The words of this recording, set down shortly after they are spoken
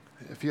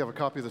If you have a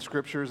copy of the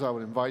scriptures, I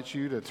would invite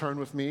you to turn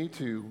with me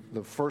to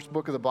the first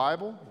book of the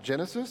Bible,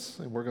 Genesis,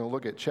 and we're going to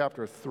look at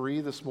chapter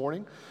 3 this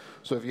morning.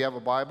 So if you have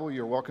a Bible,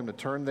 you're welcome to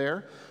turn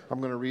there.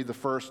 I'm going to read the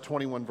first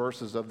 21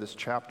 verses of this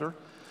chapter.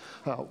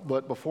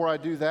 But before I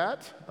do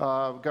that,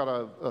 I've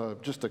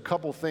got just a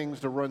couple things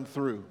to run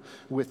through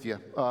with you.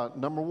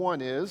 Number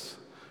one is,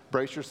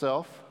 brace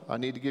yourself. I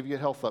need to give you a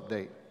health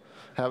update.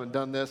 Haven't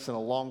done this in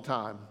a long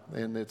time,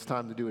 and it's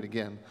time to do it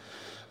again.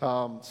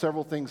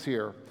 Several things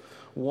here.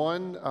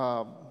 One,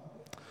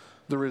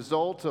 the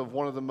result of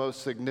one of the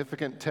most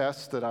significant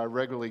tests that I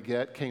regularly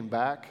get came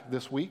back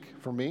this week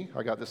for me.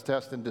 I got this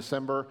test in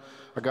December.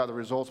 I got the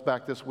results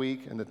back this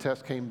week, and the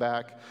test came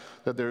back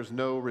that there's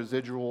no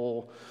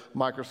residual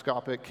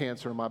microscopic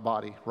cancer in my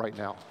body right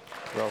now.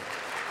 So,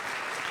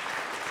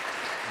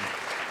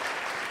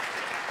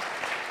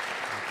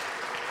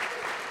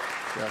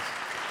 yes.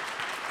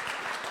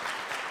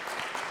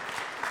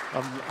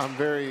 I'm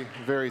very,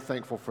 very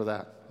thankful for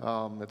that.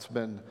 It's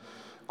been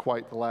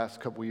quite the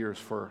last couple years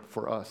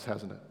for us,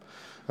 hasn't it?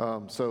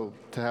 So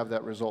to have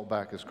that result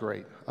back is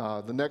great.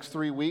 The next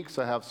 3 weeks,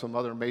 I have some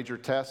other major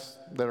tests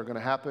that are going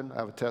to happen. I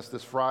have a test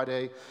this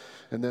Friday,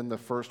 and then the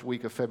first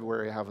week of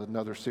February, I have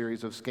another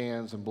series of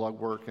scans and blood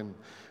work, and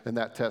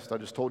that test I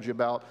just told you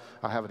about,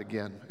 I have it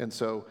again. And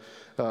so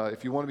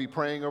if you want to be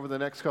praying over the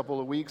next couple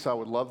of weeks, I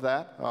would love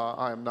that.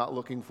 I am not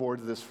looking forward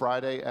to this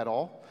Friday at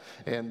all.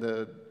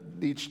 And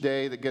each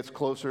day that gets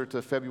closer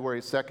to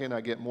February 2nd, I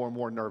get more and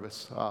more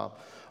nervous.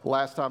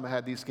 Last time I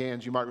had these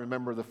scans, you might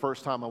remember the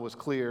first time I was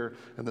clear,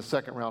 and the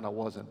second round I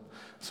wasn't.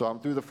 So I'm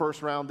through the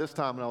first round this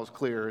time, and I was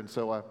clear. And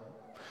so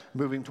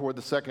moving toward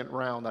the second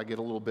round, I get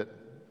a little bit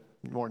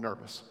more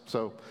nervous.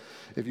 So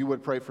if you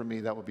would pray for me,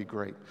 that would be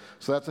great.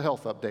 So that's a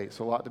health update,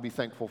 so a lot to be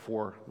thankful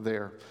for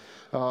there.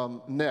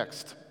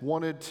 Next,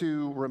 wanted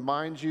to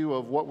remind you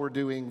of what we're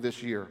doing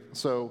this year.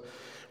 So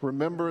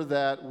remember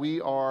that we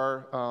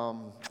are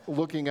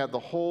looking at the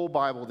whole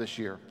Bible this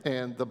year.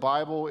 And the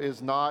Bible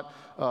is not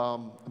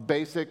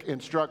basic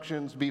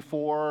instructions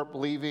before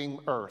leaving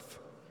earth.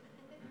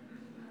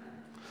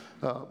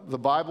 The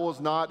Bible is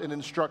not an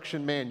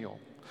instruction manual.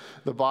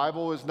 The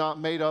Bible is not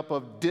made up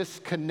of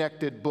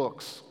disconnected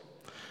books.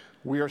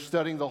 We are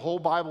studying the whole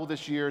Bible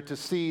this year to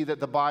see that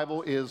the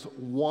Bible is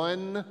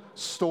one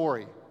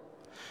story.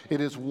 It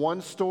is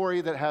one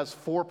story that has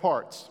 4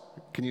 parts.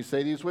 Can you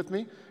say these with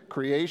me?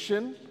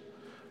 Creation,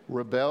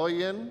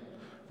 rebellion,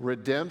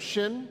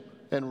 redemption,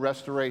 and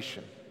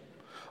restoration.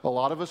 A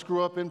lot of us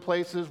grew up in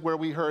places where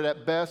we heard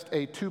at best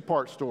a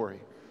 2-part story,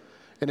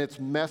 and it's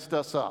messed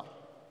us up.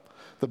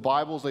 The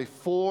Bible's a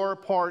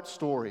 4-part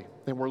story,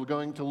 and we're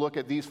going to look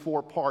at these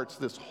 4 parts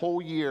this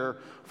whole year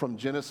from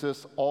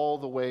Genesis all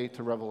the way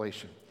to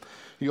Revelation.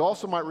 You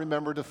also might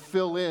remember to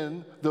fill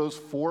in those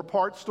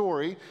 4-part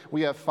story,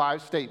 we have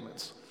 5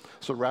 statements.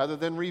 So rather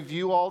than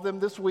review all of them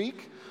this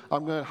week,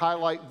 I'm going to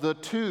highlight the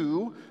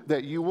 2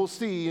 that you will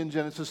see in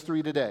Genesis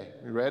 3 today.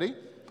 You ready?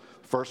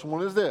 First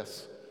one is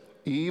this: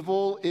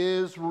 evil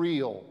is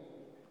real,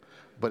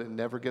 but it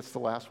never gets the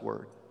last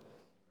word.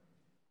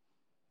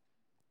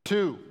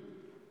 2,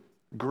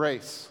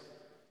 grace.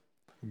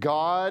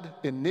 God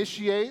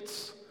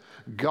initiates,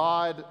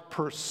 God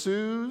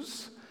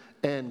pursues,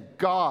 and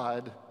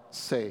God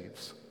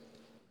saves.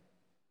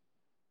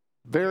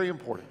 Very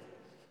important.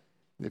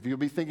 If you'll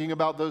be thinking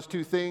about those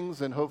 2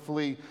 things, and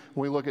hopefully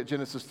when we look at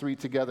Genesis 3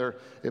 together,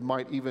 it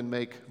might even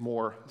make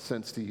more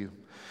sense to you.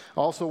 I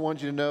also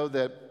want you to know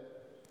that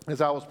as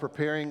I was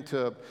preparing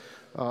to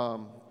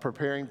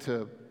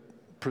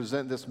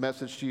present this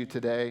message to you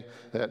today,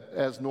 that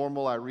as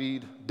normal I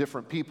read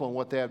different people and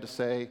what they have to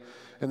say,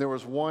 and there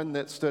was one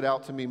that stood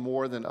out to me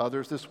more than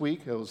others this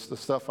week. It was the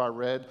stuff I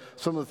read,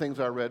 some of the things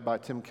I read by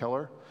Tim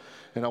Keller,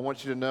 and I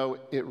want you to know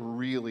it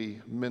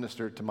really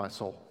ministered to my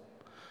soul.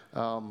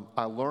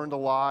 I learned a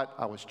lot.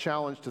 I was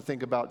challenged to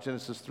think about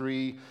Genesis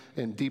 3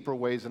 in deeper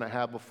ways than I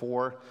have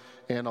before.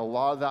 And a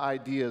lot of the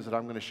ideas that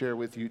I'm going to share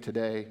with you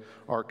today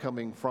are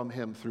coming from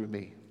him through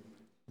me.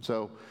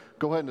 So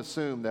go ahead and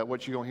assume that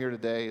what you're going to hear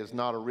today is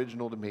not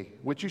original to me,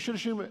 which you should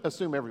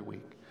assume every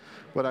week.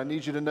 But I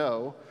need you to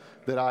know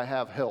that I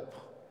have help.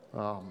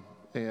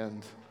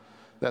 And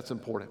that's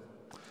important.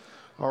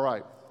 All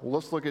right, well,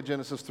 let's look at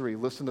Genesis 3.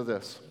 Listen to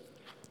this.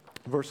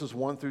 Verses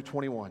 1 through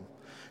 21.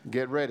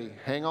 Get ready.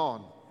 Hang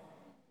on.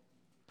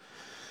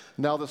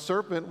 Now the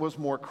serpent was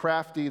more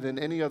crafty than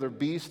any other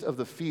beast of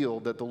the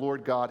field that the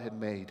Lord God had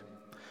made.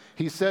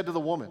 He said to the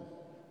woman,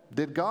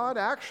 "Did God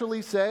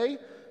actually say,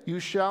 'You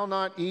shall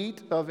not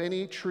eat of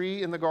any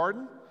tree in the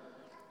garden'?"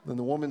 Then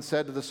the woman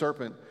said to the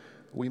serpent,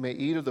 "We may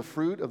eat of the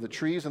fruit of the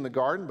trees in the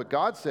garden, but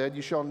God said,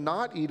 'You shall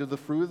not eat of the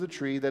fruit of the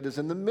tree that is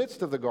in the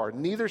midst of the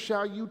garden, neither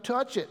shall you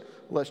touch it,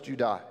 lest you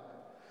die.'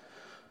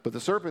 But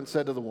the serpent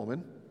said to the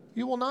woman,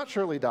 'You will not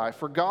surely die,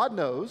 for God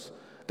knows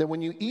that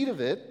when you eat of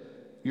it,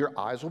 your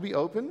eyes will be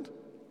opened,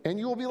 and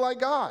you will be like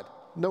God,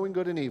 knowing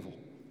good and evil.'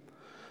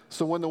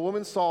 So when the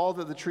woman saw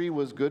that the tree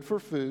was good for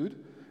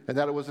food, and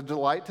that it was a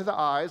delight to the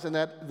eyes, and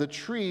that the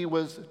tree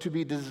was to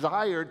be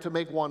desired to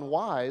make one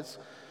wise,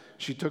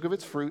 she took of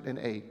its fruit and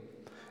ate.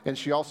 And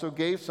she also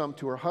gave some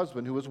to her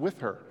husband who was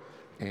with her,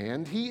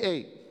 and he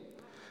ate.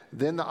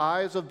 Then the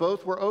eyes of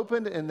both were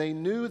opened, and they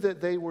knew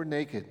that they were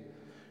naked.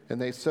 And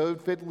they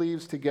sewed fig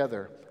leaves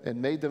together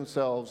and made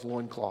themselves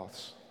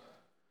loincloths.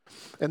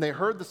 And they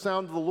heard the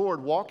sound of the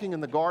Lord walking in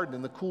the garden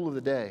in the cool of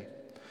the day.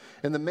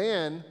 And the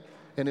man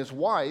and his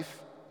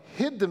wife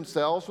hid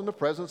themselves from the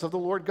presence of the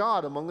Lord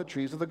God among the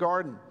trees of the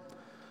garden.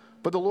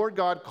 But the Lord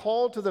God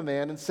called to the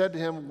man and said to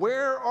him,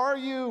 "Where are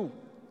you?"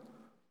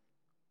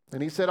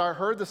 And he said, "I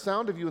heard the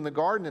sound of you in the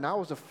garden, and I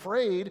was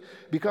afraid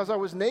because I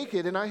was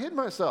naked, and I hid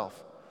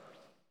myself."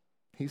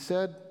 He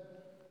said,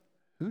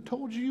 "Who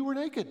told you you were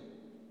naked?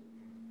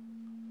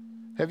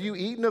 Have you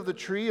eaten of the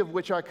tree of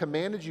which I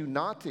commanded you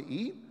not to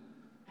eat?"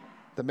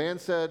 The man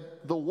said,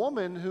 "The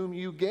woman whom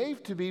you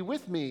gave to be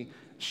with me,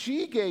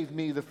 she gave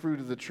me the fruit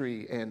of the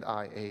tree, and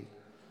I ate."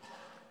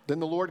 Then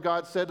the Lord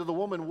God said to the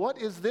woman, "What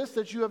is this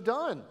that you have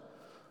done?"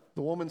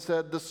 The woman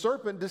said, "The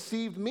serpent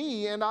deceived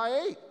me, and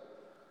I ate."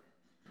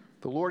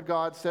 The Lord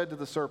God said to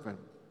the serpent,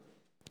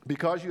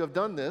 "Because you have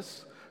done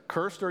this,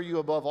 cursed are you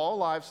above all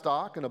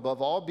livestock and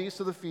above all beasts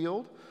of the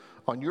field.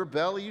 On your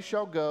belly you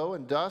shall go,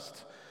 and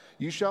dust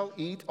you shall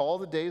eat all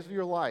the days of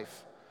your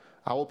life.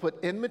 I will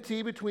put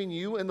enmity between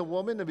you and the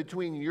woman, and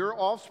between your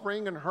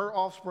offspring and her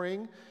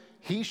offspring.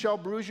 He shall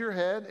bruise your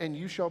head, and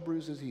you shall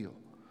bruise his heel."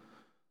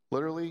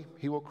 Literally,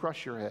 he will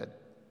crush your head,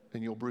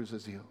 and you'll bruise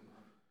his heel.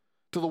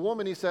 To the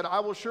woman he said, "I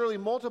will surely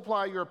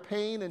multiply your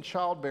pain and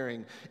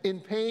childbearing.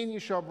 In pain you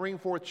shall bring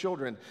forth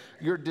children.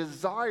 Your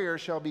desire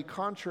shall be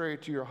contrary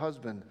to your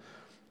husband,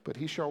 but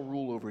he shall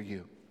rule over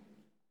you."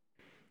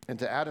 And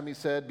to Adam he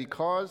said,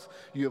 "Because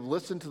you have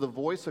listened to the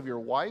voice of your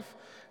wife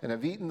and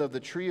have eaten of the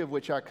tree of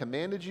which I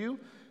commanded you,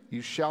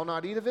 you shall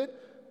not eat of it.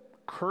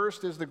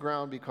 Cursed is the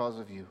ground because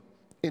of you.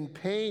 In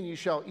pain you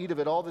shall eat of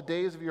it all the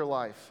days of your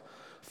life.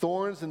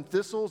 Thorns and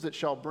thistles it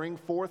shall bring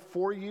forth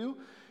for you,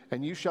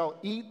 and you shall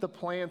eat the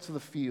plants of the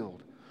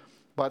field.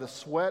 By the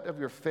sweat of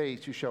your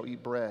face you shall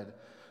eat bread,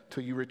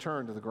 till you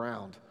return to the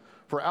ground.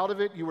 For out of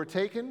it you were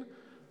taken,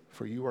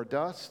 for you are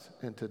dust,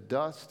 and to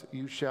dust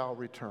you shall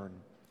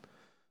return."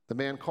 The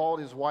man called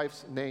his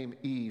wife's name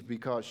Eve,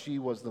 because she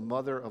was the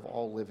mother of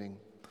all living.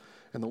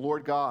 And the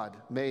Lord God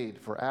made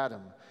for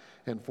Adam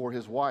and for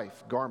his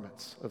wife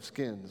garments of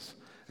skins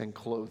and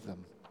clothed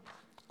them.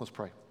 Let's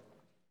pray.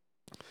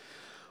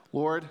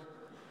 Lord,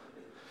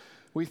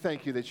 we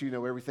thank you that you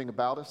know everything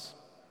about us.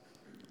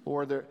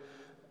 Lord,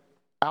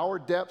 our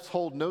depths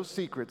hold no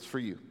secrets for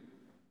you.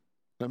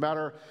 No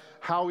matter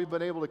how we've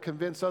been able to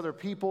convince other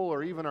people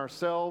or even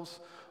ourselves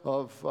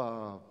of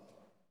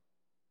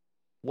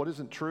what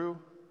isn't true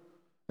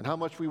and how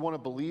much we want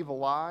to believe a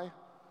lie,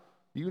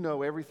 you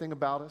know everything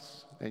about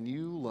us and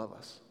you love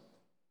us.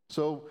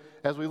 So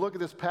as we look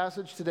at this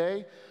passage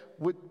today,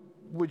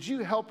 would you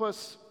help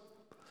us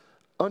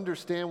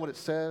understand what it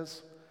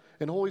says?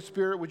 And Holy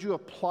Spirit, would you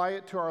apply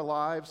it to our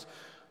lives?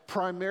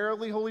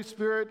 Primarily, Holy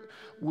Spirit,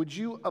 would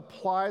you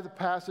apply the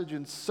passage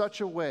in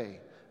such a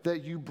way that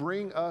you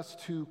bring us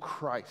to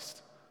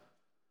Christ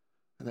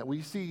and that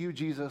we see you,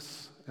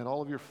 Jesus, in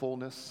all of your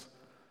fullness,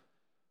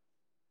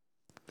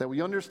 that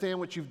we understand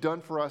what you've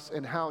done for us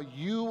and how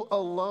you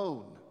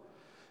alone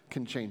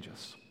can change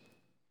us,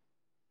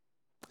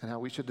 and how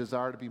we should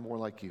desire to be more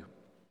like you.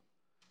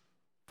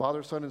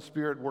 Father, Son, and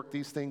Spirit, work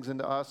these things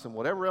into us, and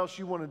whatever else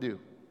you want to do,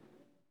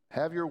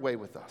 have your way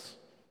with us.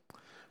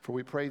 For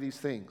we pray these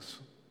things,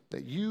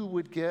 that you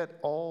would get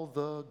all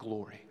the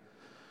glory,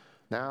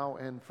 now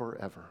and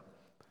forever.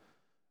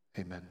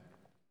 Amen.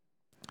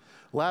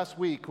 Last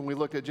week, when we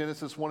looked at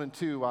Genesis 1 and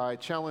 2, I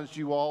challenged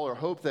you all, or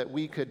hoped that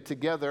we could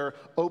together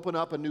open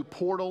up a new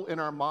portal in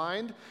our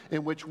mind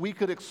in which we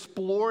could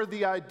explore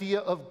the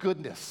idea of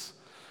goodness.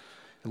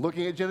 And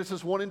looking at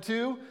Genesis 1 and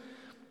 2,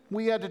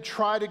 we had to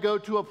try to go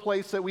to a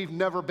place that we've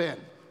never been,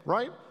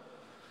 right?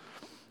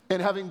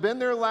 And having been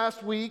there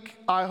last week,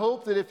 I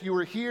hope that if you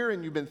were here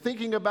and you've been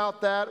thinking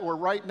about that, or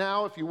right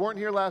now, if you weren't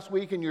here last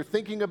week and you're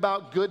thinking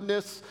about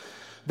goodness,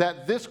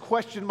 that this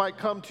question might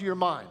come to your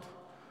mind.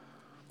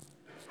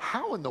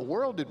 How in the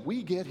world did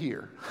we get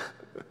here?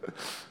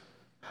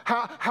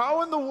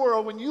 How in the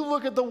world, when you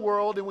look at the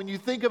world and when you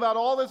think about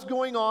all that's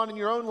going on in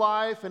your own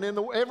life and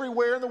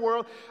everywhere in the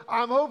world,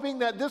 I'm hoping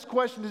that this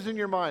question is in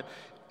your mind.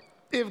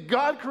 If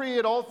God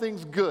created all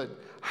things good,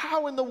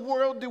 how in the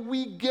world did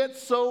we get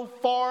so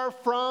far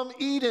from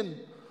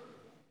Eden?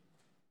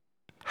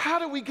 How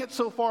did we get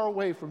so far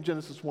away from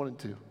Genesis 1 and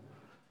 2?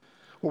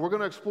 Well, we're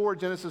going to explore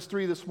Genesis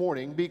 3 this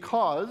morning,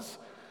 because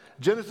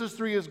Genesis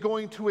 3 is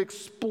going to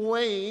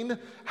explain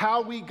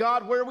how we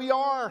got where we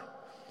are.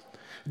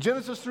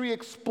 Genesis 3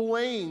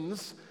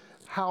 explains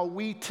how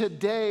we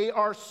today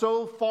are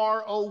so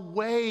far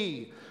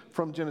away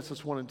from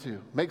Genesis 1 and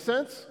 2. Make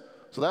sense?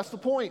 So that's the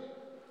point.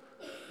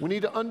 We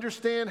need to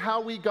understand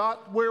how we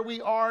got where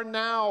we are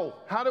now.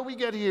 How did we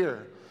get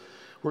here?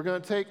 We're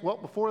going to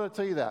before I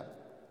tell you that,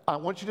 I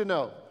want you to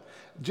know,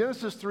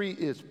 Genesis 3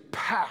 is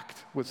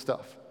packed with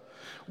stuff.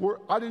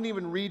 I didn't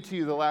even read to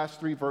you the last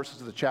 3 verses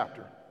of the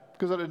chapter,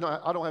 because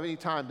I don't have any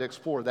time to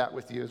explore that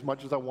with you as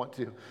much as I want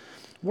to.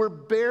 We're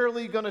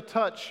barely going to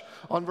touch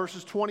on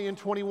verses 20 and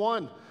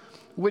 21,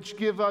 which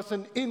give us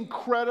an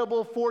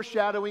incredible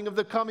foreshadowing of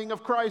the coming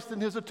of Christ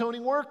and his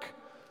atoning work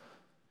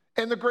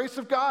and the grace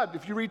of God.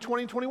 If you read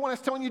 20 and 21,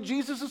 it's telling you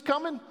Jesus is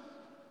coming.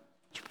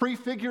 It's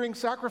prefiguring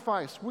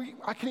sacrifice.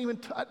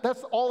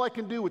 That's all I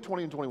can do with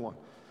 20 and 21.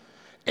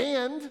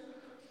 And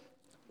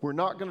we're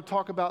not going to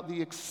talk about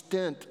the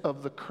extent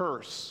of the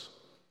curse.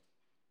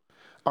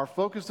 Our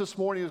focus this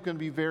morning is going to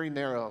be very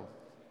narrow.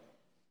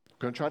 We're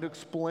going to try to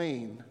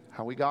explain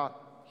how we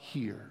got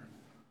here.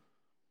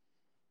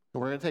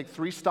 And we're going to take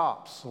 3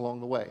 stops along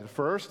the way. The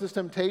first is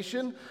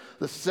temptation.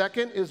 The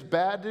second is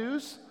bad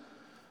news.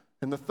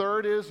 And the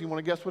third is, you want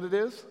to guess what it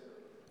is?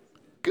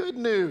 Good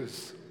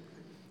news.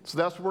 So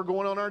that's where we're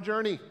going on our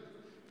journey.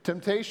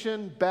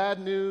 Temptation, bad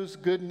news,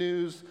 good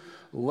news.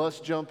 Let's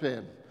jump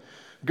in.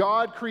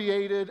 God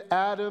created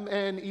Adam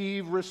and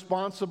Eve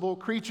responsible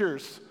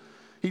creatures.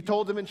 He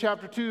told them in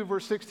chapter 2,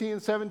 verse 16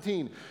 and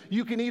 17,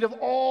 you can eat of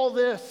all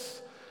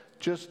this,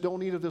 just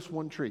don't eat of this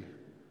one tree.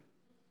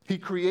 He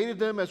created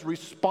them as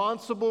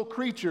responsible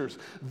creatures.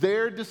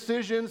 Their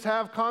decisions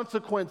have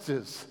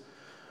consequences.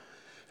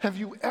 Have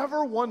you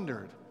ever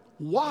wondered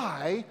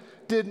why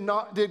did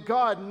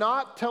God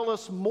not tell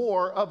us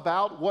more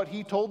about what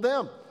he told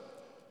them?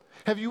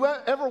 Have you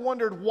ever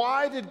wondered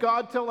why did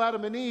God tell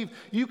Adam and Eve,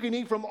 you can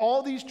eat from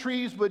all these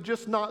trees but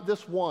just not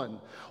this one?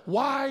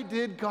 Why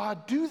did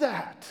God do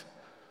that?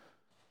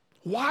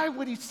 Why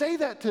would he say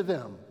that to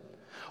them?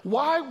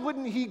 Why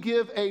wouldn't he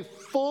give a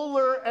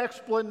fuller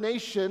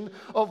explanation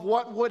of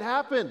what would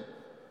happen?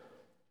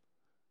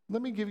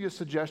 Let me give you a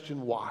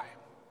suggestion why.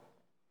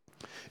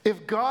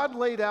 If God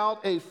laid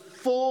out a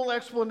full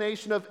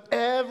explanation of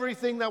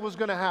everything that was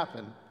going to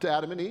happen to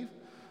Adam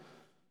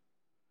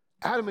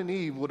and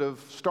Eve would have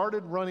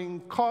started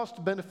running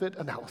cost-benefit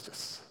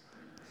analysis.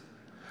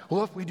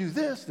 Well, if we do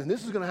this, then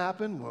this is going to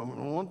happen. Well, we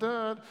don't want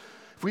that.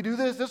 If we do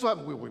this will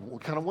happen. We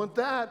kind of want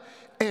that.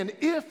 And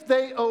if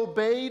they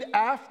obeyed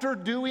after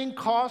doing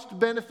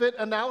cost-benefit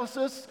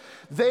analysis,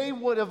 they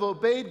would have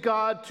obeyed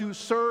God to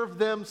serve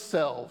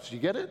themselves. You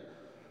get it?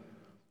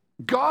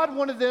 God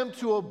wanted them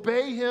to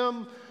obey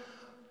him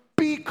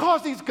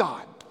because he's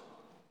God.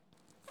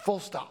 Full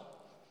stop.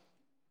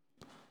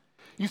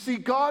 You see,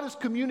 God is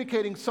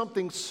communicating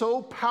something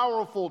so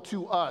powerful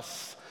to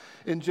us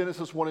in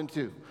Genesis 1 and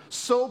 2.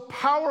 So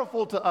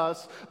powerful to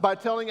us by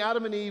telling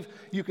Adam and Eve,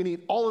 you can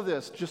eat all of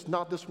this, just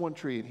not this one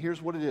tree. And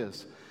here's what it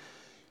is.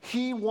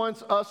 He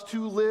wants us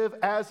to live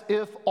as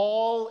if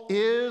all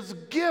is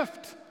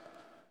gift.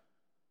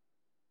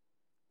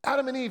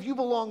 Adam and Eve, you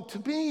belong to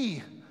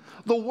me.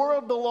 The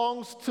world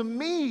belongs to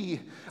me.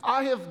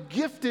 I have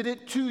gifted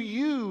it to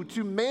you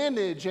to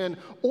manage and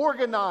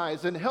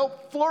organize and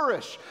help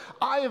flourish.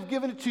 I have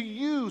given it to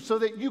you so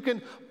that you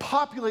can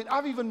populate.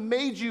 I've even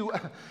made you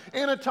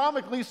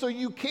anatomically so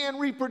you can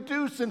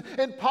reproduce and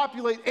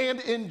populate and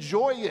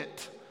enjoy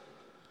it.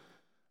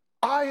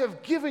 I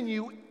have given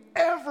you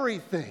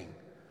everything.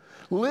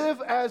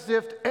 Live as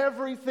if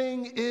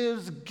everything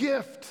is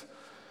gift.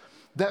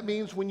 That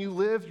means when you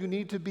live, you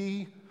need to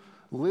be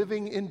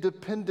living in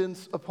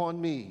dependence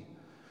upon me.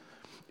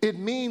 It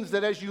means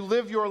that as you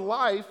live your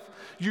life,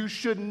 you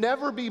should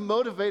never be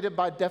motivated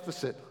by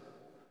deficit.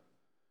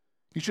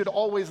 You should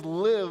always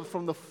live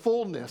from the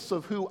fullness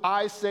of who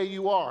I say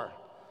you are.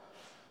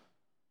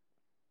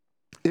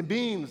 It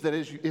means that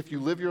if you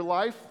live your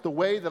life the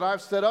way that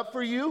I've set up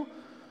for you,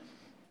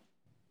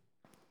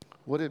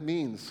 what it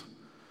means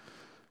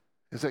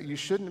is that you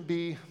shouldn't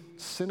be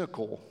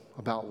cynical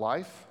about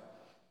life.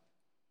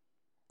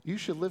 You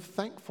should live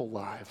thankful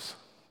lives.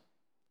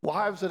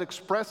 Lives that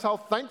express how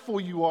thankful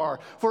you are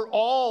for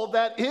all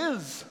that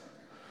is.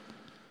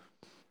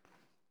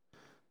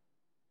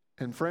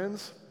 And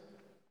friends,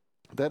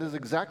 that is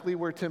exactly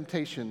where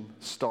temptation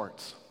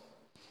starts.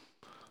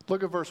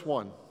 Look at verse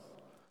 1.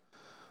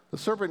 The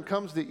serpent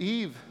comes to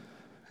Eve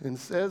and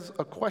says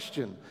a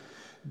question.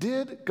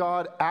 Did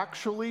God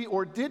actually,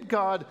 or did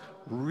God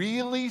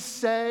really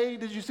say,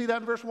 did you see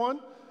that in verse 1?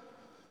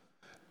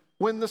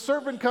 When the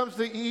serpent comes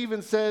to Eve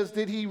and says,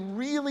 did he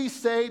really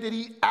say, did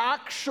he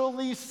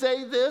actually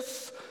say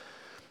this?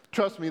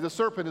 Trust me, the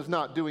serpent is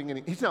not doing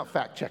anything. He's not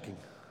fact-checking.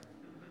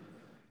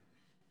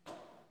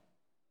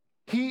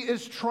 He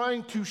is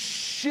trying to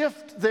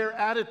shift their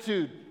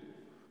attitude.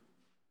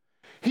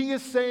 He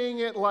is saying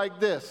it like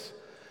this.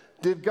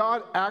 Did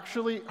God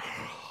actually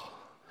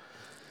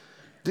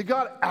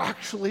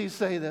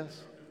say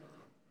this?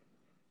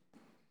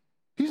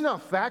 He's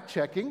not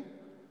fact-checking.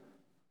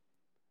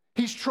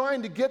 He's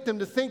trying to get them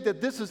to think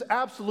that this is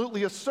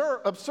absolutely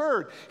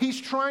absurd. He's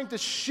trying to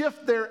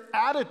shift their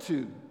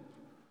attitude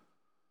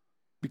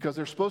because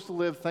they're supposed to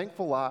live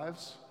thankful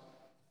lives.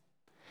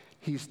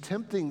 He's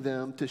tempting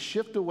them to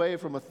shift away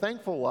from a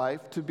thankful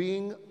life to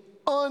being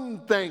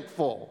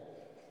unthankful.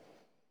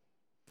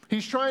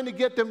 He's trying to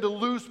get them to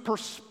lose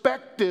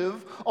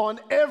perspective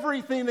on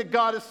everything that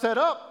God has set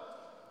up.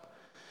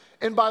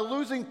 And by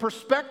losing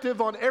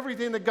perspective on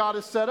everything that God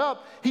has set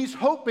up, he's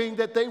hoping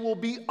that they will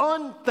be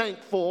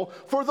unthankful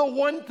for the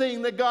one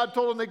thing that God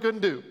told them they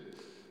couldn't do.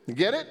 You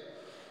get it?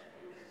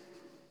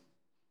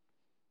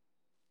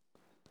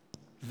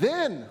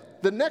 Then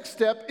the next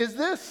step is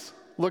this.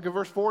 Look at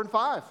verse 4 and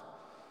 5.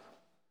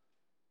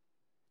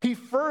 He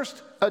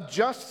first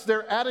adjusts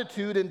their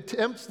attitude and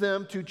tempts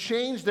them to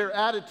change their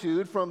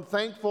attitude from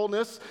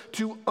thankfulness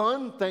to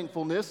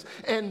unthankfulness.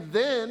 And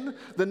then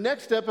the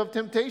next step of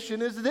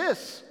temptation is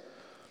this.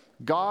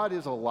 God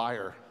is a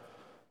liar.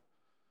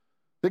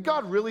 Did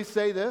God really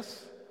say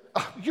this?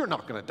 You're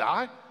not going to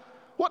die.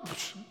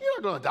 What?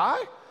 You're not going to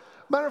die?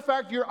 Matter of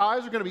fact, your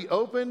eyes are going to be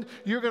opened.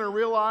 You're going to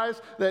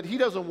realize that he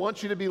doesn't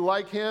want you to be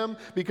like him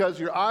because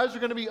your eyes are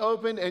going to be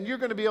opened and you're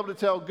going to be able to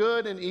tell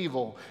good and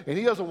evil. And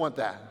he doesn't want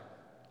that.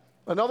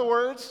 In other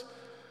words,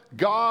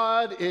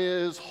 God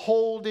is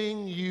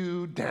holding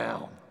you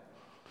down.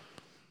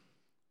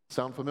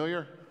 Sound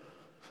familiar?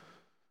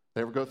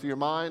 Ever go through your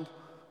mind?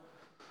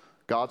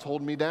 God's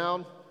holding me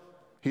down.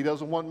 He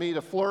doesn't want me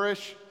to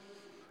flourish.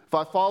 If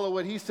I follow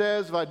what he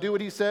says, if I do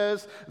what he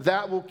says,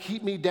 that will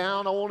keep me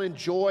down. I won't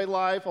enjoy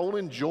life. I won't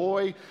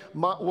enjoy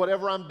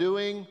whatever I'm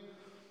doing.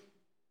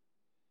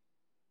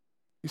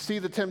 You see,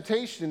 the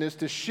temptation is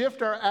to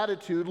shift our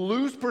attitude,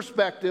 lose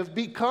perspective,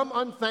 become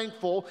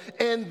unthankful,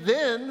 and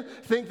then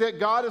think that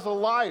God is a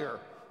liar.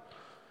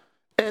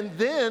 And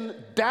then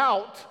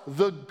doubt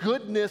the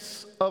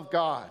goodness of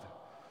God.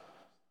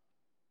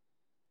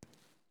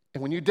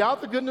 And when you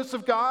doubt the goodness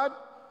of God,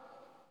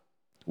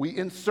 we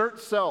insert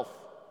self.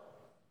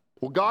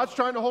 Well, God's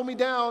trying to hold me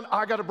down.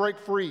 I got to break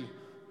free.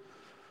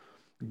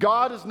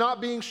 God is not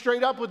being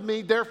straight up with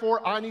me.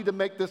 Therefore, I need to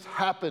make this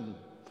happen.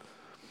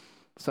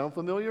 Sound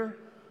familiar?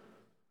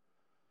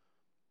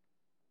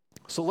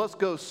 So let's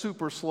go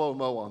super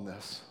slow-mo on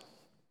this.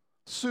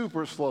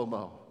 Super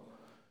slow-mo.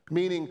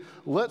 Meaning,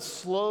 let's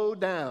slow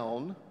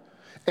down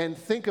and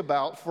think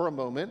about for a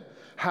moment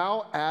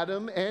how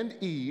Adam and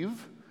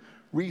Eve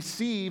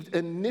received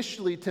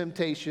initially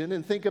temptation,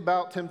 and think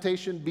about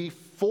temptation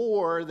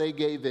before they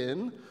gave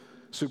in.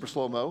 Super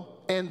slow-mo.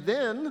 And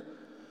then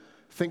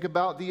think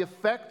about the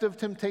effect of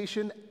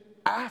temptation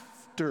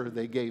after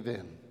they gave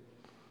in.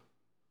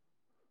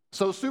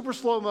 So super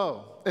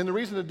slow-mo. And the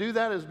reason to do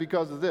that is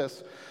because of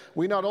this.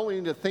 We not only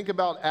need to think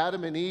about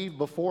Adam and Eve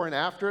before and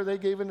after they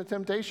gave in to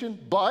temptation,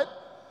 but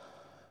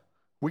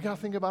we got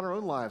to think about our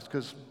own lives,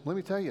 because let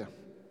me tell you,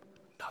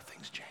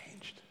 nothing's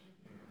changed.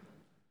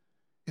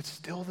 It's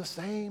still the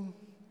same.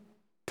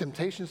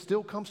 Temptation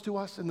still comes to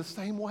us in the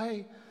same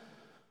way.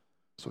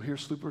 So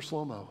here's super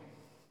slow-mo.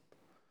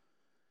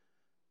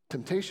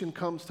 Temptation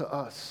comes to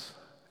us,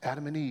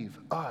 Adam and Eve,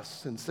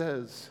 us, and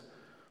says,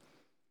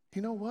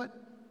 you know what?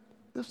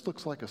 This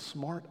looks like a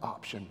smart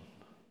option.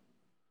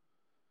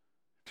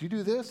 If you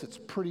do this, it's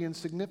pretty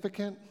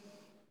insignificant.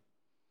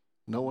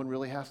 No one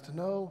really has to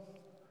know.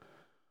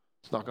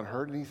 It's not going to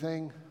hurt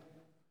anything.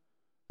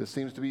 This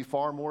seems to be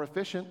far more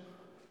efficient.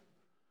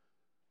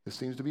 This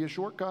seems to be a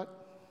shortcut.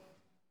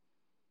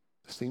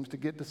 This seems to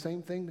get the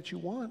same thing that you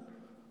want.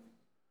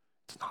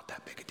 It's not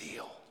that big a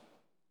deal.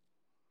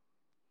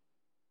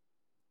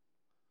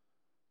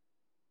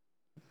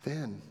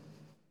 Then,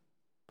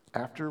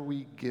 after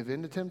we give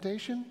in to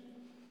temptation,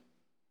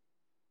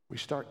 we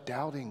start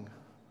doubting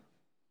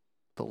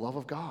the love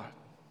of God.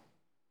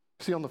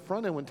 See, on the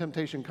front end, when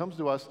temptation comes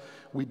to us,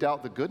 we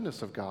doubt the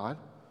goodness of God.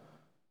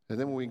 And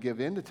then when we give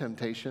in to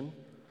temptation,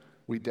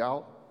 we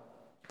doubt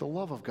the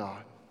love of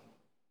God.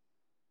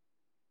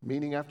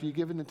 Meaning, after you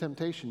give in to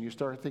temptation, you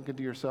start thinking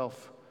to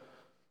yourself,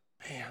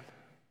 man,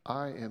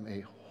 I am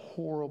a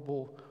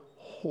horrible,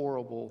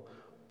 horrible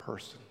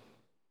person.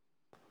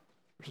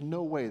 There's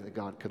no way that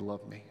God could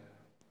love me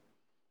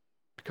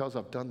because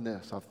I've done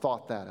this, I've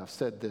thought that, I've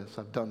said this,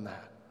 I've done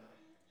that.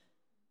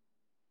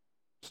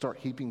 Start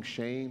heaping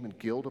shame and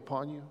guilt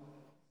upon you.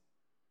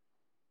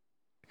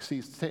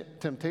 See,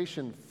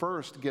 temptation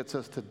first gets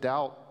us to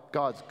doubt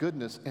God's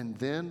goodness, and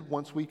then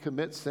once we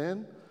commit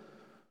sin,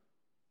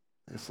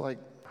 it's like,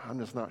 I'm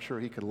just not sure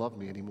he could love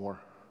me anymore.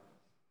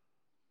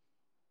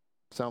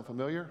 Sound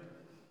familiar?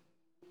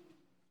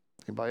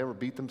 Anybody ever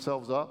beat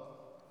themselves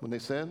up when they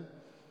sin?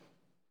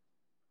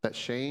 That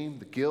shame,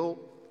 the guilt.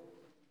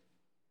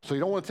 So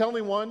you don't want to tell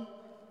anyone. You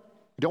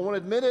don't want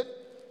to admit it.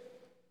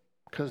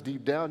 Because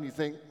deep down you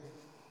think,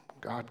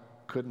 God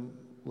couldn't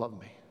love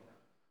me.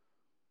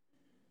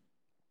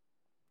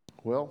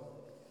 Well,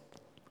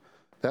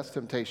 that's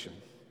temptation.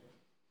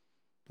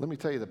 Let me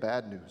tell you the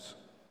bad news.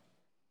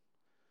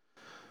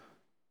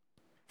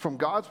 From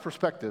God's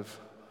perspective,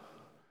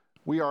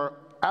 we are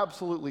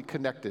absolutely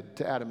connected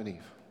to Adam and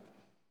Eve.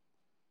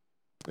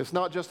 It's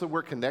not just that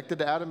we're connected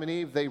to Adam and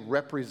Eve, they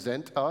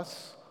represent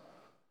us.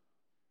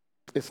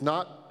 It's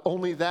not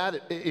only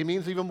that, it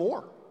means even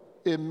more.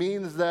 It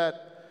means that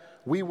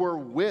we were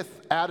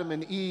with Adam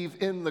and Eve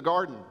in the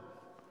garden.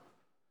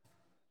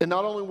 And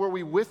not only were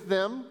we with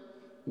them,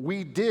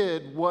 we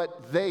did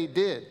what they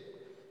did.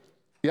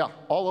 Yeah,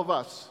 all of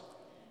us.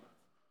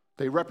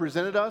 They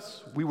represented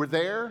us, we were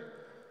there,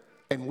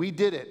 and we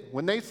did it.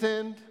 When they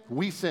sinned,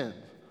 we sinned.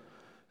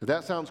 If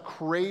that sounds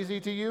crazy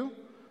to you,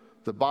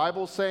 the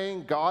Bible's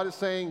saying, God is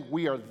saying,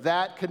 we are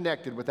that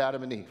connected with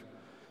Adam and Eve.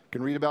 You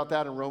can read about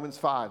that in Romans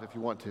 5 if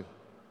you want to.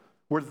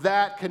 We're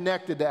that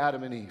connected to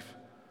Adam and Eve.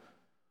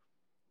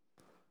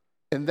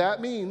 And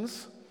that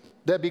means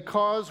that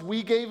because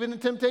we gave in to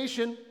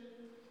temptation,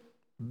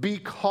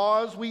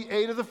 because we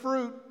ate of the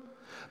fruit,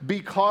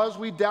 because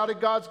we doubted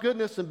God's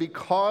goodness, and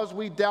because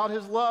we doubt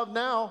his love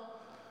now,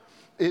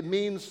 it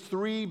means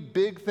three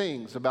big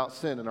things about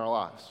sin in our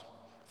lives.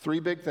 Three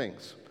big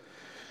things.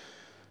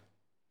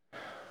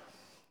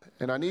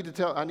 And I need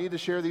to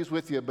share these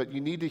with you, but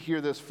you need to hear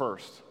this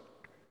first.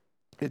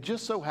 It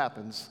just so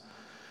happens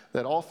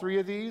that all three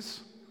of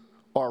these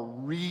are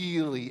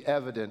really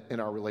evident in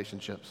our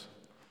relationships,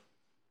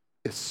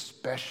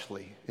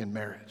 especially in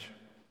marriage.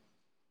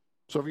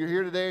 So if you're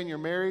here today and you're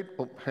married,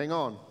 well, hang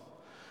on.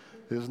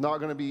 This is not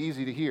going to be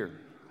easy to hear,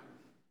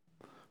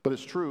 but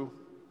it's true.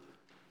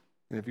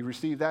 And if you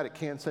receive that, it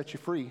can set you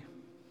free.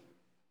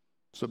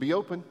 So be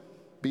open.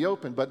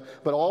 But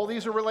all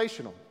these are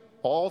relational.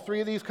 All three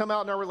of these come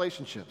out in our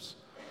relationships.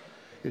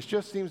 It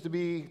just seems to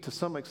be, to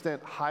some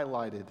extent,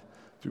 highlighted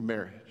through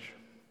marriage.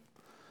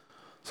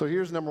 So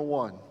here's number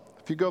one.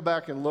 If you go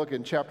back and look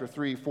in chapter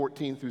 3,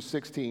 14 through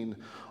 16,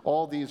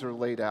 all these are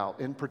laid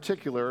out. In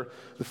particular,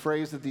 the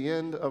phrase at the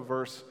end of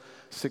verse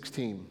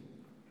 16.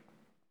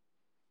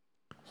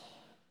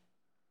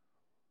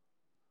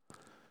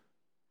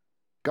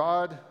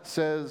 God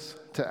says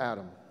to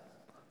Adam,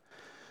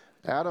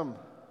 Adam,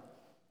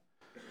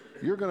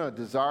 you're going to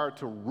desire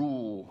to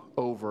rule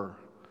over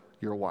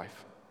your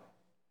wife.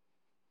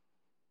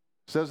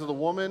 Says to the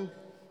woman,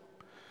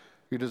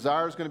 your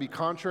desire is going to be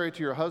contrary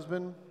to your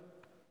husband,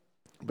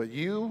 but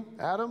you,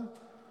 Adam,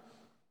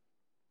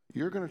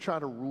 you're going to try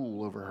to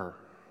rule over her.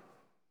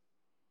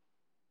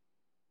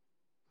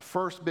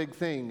 First big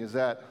thing is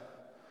that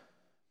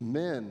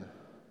men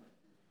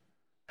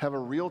have a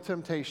real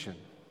temptation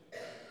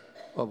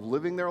of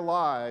living their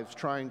lives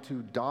trying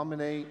to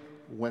dominate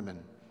women.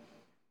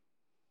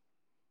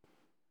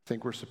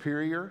 Think we're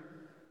superior.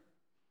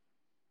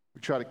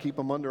 We try to keep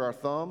them under our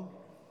thumb.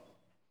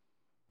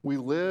 We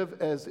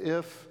live as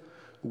if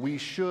we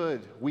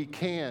should, we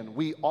can,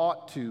 we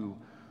ought to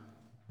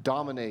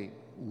dominate,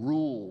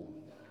 rule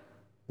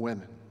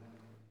women.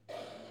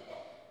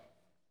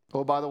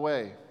 Oh, by the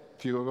way,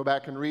 if you go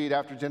back and read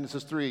after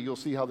Genesis 3, you'll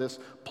see how this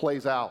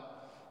plays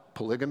out.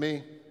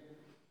 Polygamy.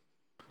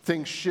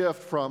 Things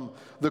shift from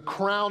the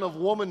crown of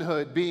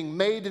womanhood being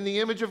made in the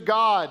image of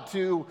God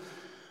to,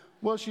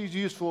 well, she's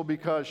useful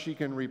because she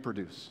can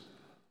reproduce.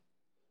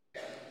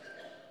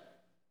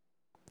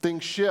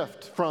 Things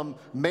shift from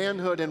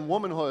manhood and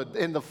womanhood,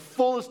 and the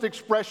fullest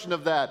expression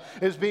of that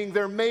is being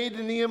they're made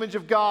in the image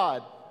of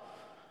God,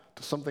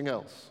 to something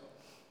else.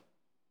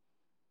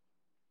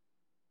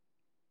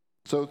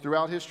 So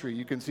throughout history,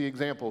 you can see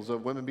examples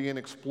of women being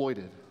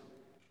exploited,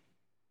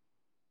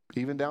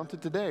 even down to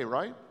today,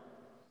 right?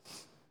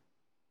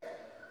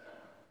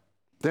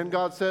 Then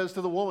God says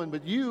to the woman,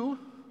 but your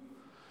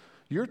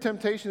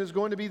temptation is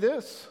going to be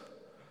this.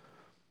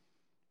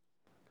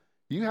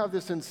 You have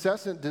this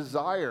incessant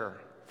desire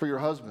for your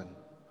husband.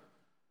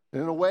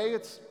 And in a way,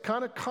 it's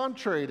kind of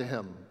contrary to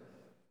him.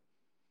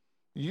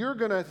 You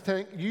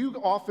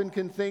often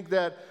can think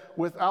that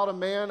without a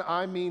man,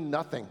 I mean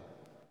nothing.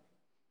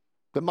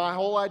 That my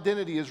whole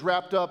identity is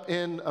wrapped up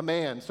in a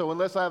man. So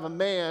unless I have a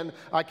man,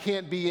 I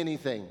can't be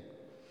anything.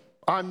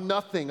 I'm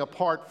nothing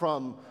apart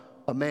from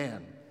a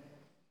man.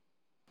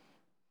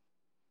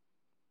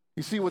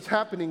 You see, what's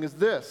happening is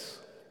this.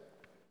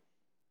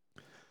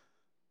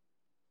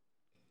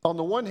 On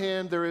the one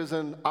hand, there is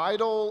an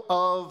idol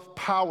of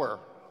power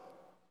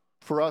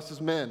for us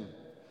as men.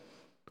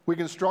 We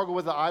can struggle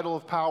with the idol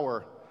of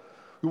power.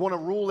 We want to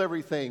rule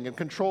everything and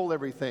control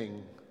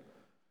everything.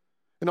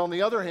 And on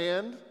the other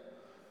hand,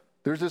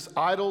 there's this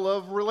idol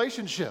of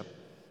relationship.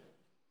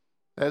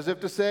 As if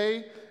to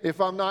say, if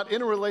I'm not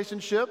in a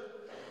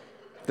relationship,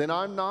 then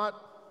I'm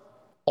not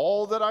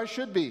all that I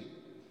should be.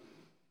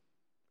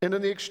 And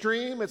in the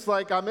extreme, it's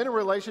like I'm in a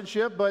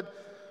relationship, but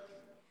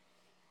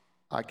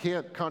I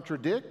can't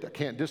contradict, I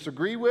can't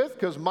disagree with,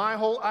 because my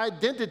whole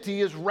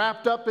identity is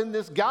wrapped up in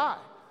this guy.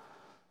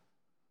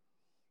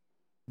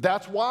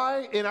 That's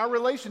why in our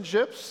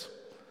relationships,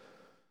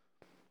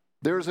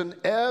 there's an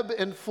ebb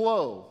and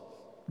flow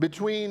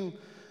between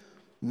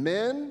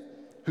men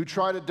who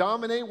try to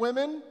dominate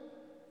women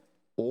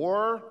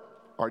or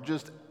are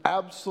just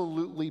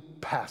absolutely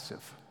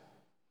passive.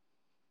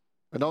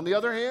 And on the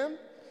other hand,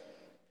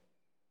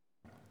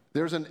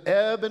 there's an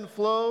ebb and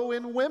flow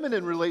in women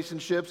in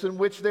relationships in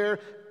which they're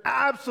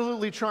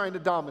absolutely trying to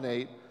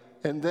dominate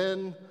and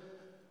then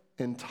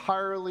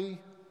entirely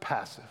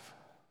passive.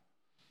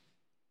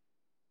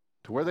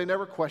 To where they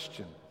never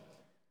question,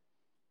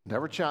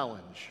 never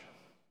challenge,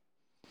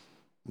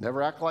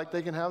 never act like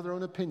they can have their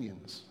own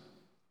opinions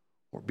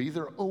or be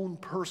their own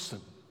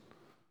person,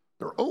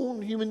 their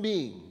own human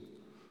being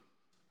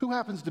who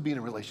happens to be in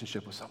a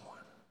relationship with someone.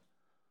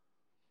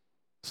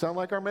 Sound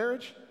like our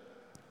marriage?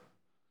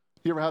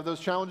 You ever have those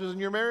challenges in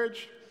your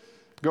marriage?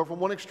 Go from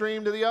one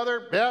extreme to the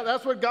other? Yeah,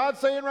 that's what God's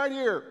saying right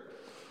here.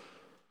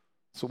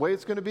 It's the way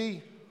it's going to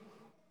be.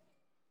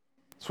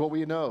 It's what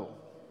we know.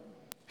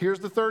 Here's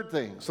the third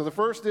thing. So the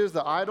first is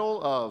the idol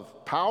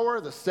of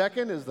power. The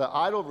second is the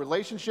idol of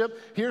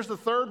relationship. Here's the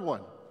third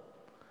one.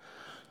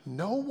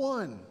 No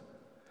one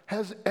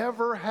has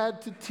ever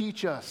had to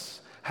teach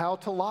us how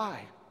to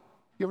lie.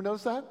 You ever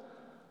notice that?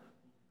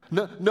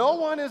 No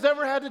one has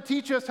ever had to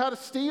teach us how to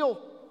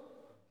steal.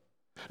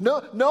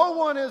 No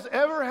one has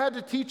ever had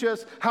to teach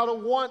us how to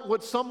want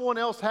what someone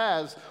else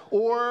has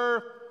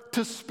or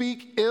to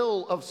speak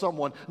ill of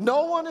someone.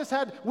 No one has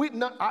had,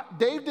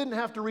 Dave didn't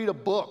have to read a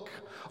book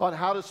on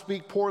how to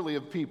speak poorly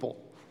of people.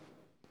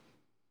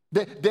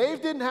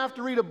 Dave didn't have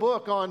to read a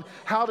book on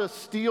how to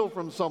steal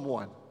from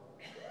someone.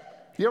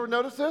 You ever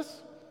notice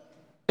this?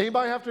 Did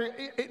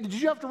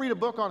you have to read a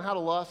book on how to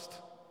lust?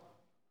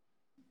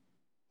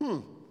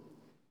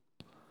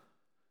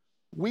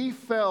 We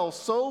fell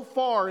so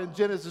far in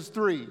Genesis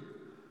 3,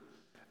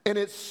 and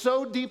it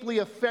so deeply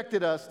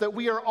affected us that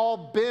we are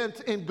all bent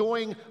in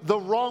going the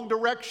wrong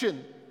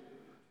direction.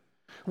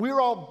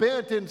 We're all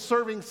bent in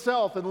serving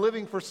self and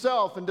living for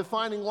self and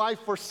defining life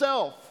for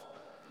self.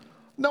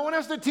 No one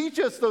has to teach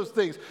us those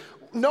things.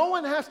 No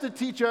one has to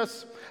teach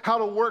us how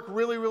to work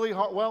really, really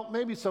hard. Well,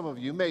 maybe some of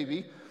you,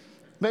 maybe.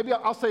 Maybe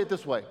I'll say it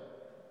this way.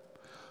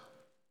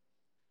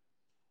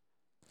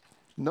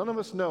 None of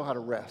us know how to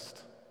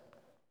rest.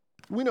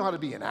 We know how to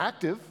be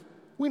inactive.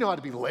 We know how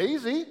to be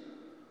lazy.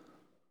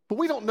 But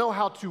we don't know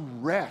how to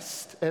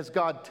rest as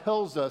God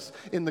tells us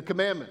in the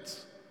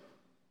commandments.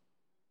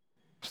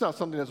 It's not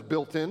something that's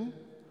built in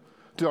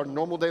to our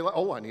normal day life.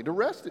 Oh, I need to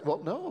rest.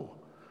 Well, no.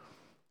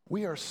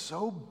 We are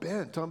so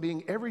bent on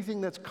being everything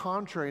that's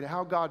contrary to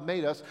how God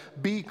made us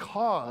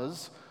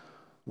because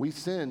we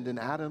sinned in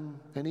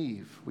Adam and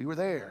Eve. We were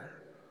there.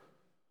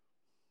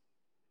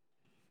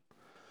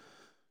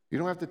 We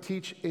don't have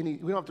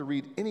to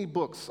read any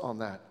books on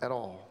that at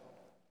all.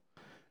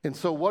 And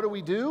so what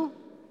do?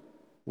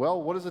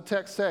 Well, what does the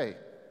text say?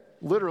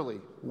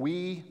 Literally,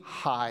 we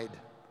hide.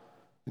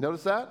 You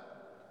notice that?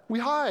 We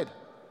hide.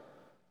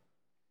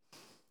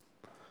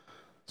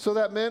 So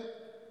that meant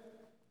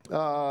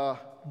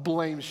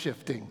blame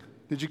shifting.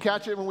 Did you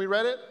catch it when we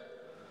read it?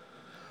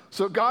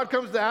 So God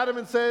comes to Adam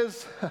and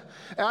says,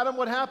 Adam,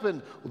 what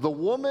happened? The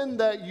woman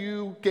that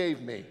you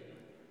gave me.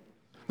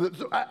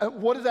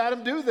 What does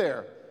Adam do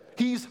there?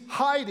 He's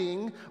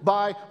hiding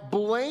by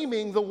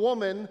blaming the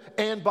woman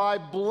and by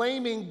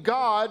blaming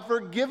God for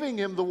giving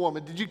him the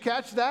woman. Did you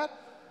catch that?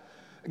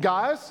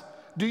 Guys,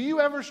 do you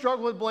ever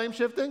struggle with blame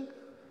shifting?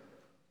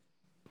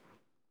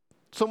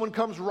 Someone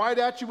comes right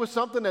at you with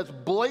something that's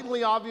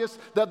blatantly obvious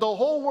that the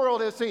whole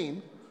world has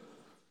seen,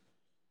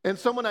 and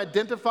someone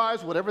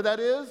identifies whatever that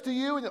is to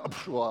you, and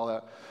well,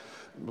 that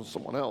was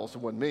someone else,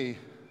 it wasn't me.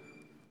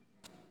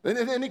 And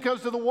then he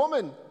comes to the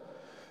woman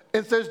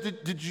and says,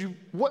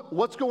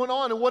 what's going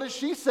on? And what does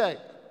she say?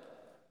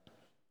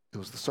 It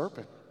was the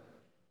serpent.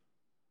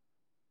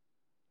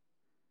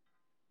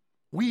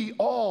 We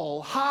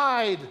all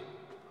hide.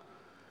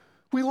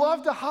 We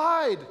love to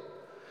hide.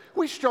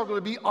 We struggle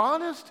to be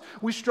honest.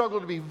 We struggle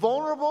to be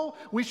vulnerable.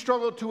 We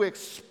struggle to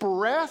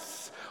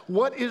express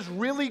what is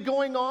really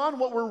going on,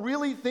 what we're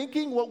really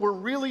thinking, what we're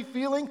really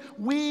feeling.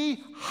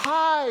 We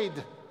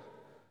hide.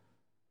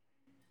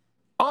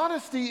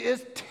 Honesty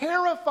is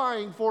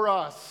terrifying for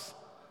us.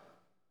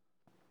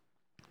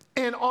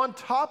 And on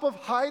top of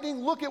hiding,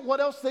 look at what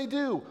else they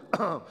do.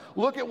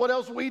 Look at what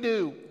else we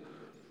do.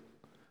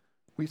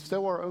 We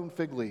sow our own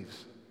fig leaves.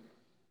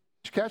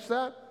 Did you catch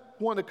that?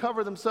 Want to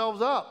cover themselves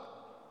up.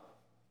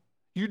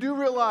 You do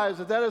realize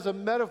that that is a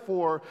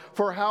metaphor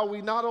for how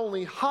we not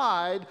only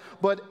hide,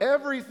 but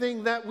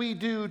everything that we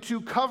do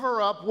to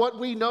cover up what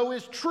we know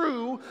is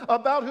true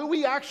about who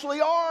we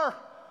actually are.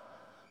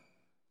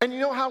 And you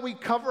know how we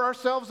cover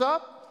ourselves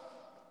up?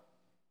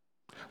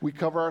 We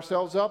cover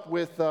ourselves up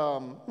with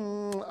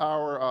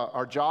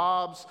our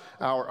jobs,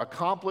 our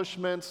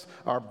accomplishments,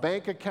 our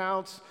bank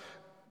accounts.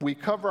 We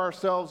cover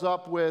ourselves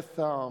up with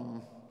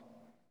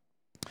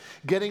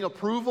getting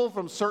approval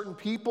from certain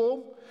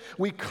people.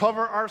 We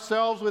cover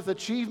ourselves with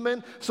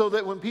achievement so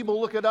that when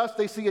people look at us,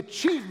 they see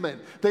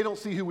achievement. They don't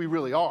see who we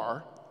really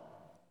are.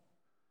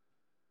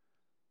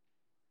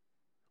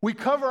 We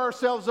cover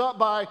ourselves up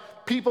by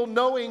people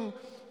knowing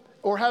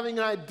or having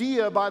an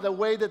idea by the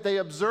way that they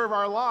observe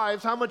our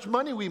lives, how much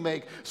money we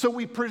make. So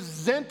we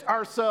present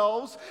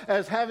ourselves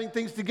as having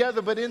things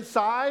together, but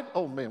inside,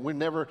 oh man, we're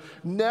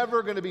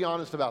never going to be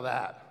honest about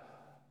that.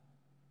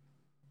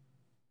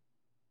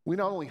 We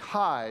not only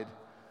hide,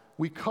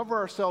 we cover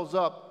ourselves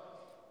up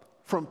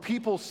from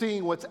people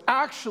seeing what's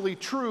actually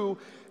true.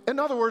 In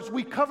other words,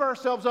 we cover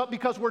ourselves up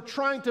because we're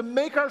trying to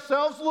make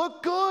ourselves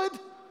look good.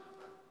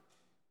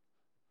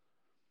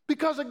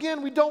 Because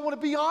again, we don't want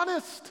to be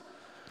honest.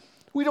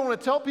 We don't want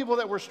to tell people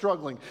that we're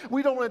struggling.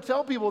 We don't want to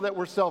tell people that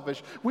we're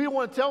selfish. We don't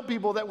want to tell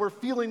people that we're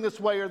feeling this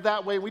way or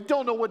that way. We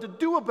don't know what to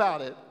do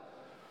about it.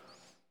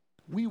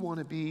 We want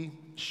to be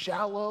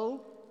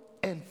shallow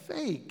and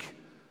fake,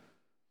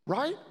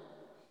 right?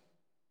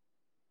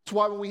 That's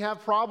why when we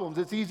have problems,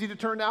 it's easy to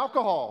turn to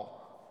alcohol.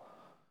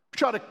 We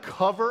try to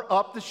cover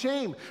up the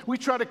shame. We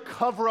try to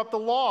cover up the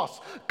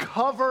loss,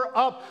 cover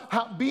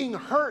up being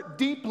hurt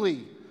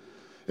deeply.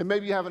 And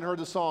maybe you haven't heard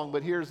the song,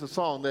 but here's the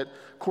song that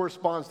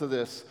corresponds to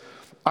this.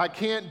 I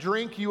can't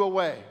drink you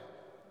away.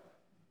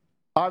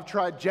 I've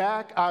tried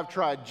Jack, I've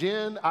tried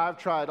Jen, I've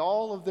tried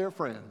all of their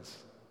friends.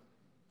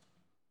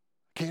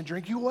 Can't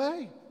drink you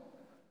away.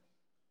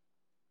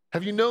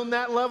 Have you known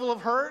that level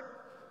of hurt?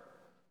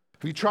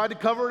 Have you tried to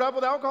cover it up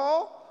with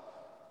alcohol?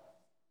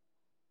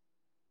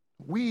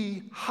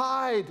 We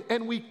hide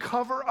and we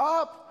cover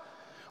up.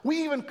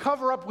 We even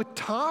cover up with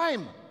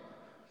time.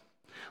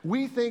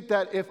 We think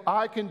that if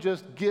I can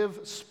just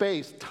give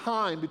space,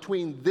 time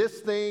between this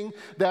thing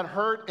that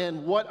hurt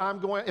and what I'm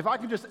going, if I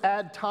can just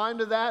add time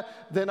to that,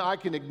 then I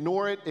can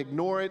ignore it,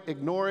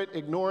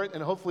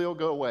 and hopefully it'll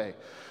go away.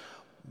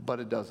 But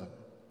it doesn't.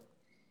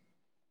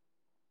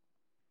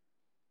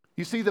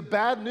 You see, the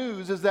bad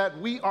news is that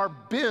we are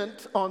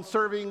bent on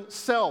serving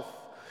self.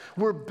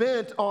 We're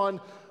bent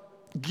on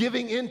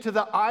giving into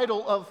the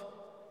idol of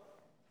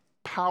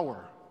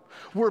power.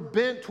 We're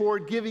bent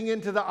toward giving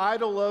into the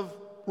idol of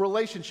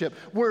relationship.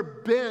 We're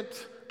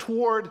bent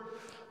toward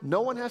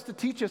no one has to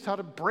teach us how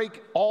to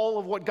break all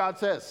of what God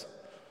says.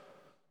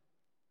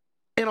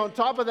 And on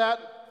top of that,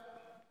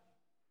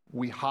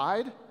 we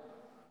hide.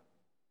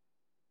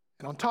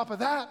 And on top of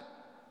that,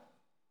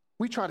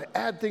 we try to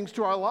add things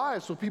to our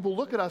lives so people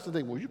look at us and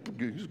think, well,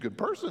 he's a good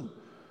person.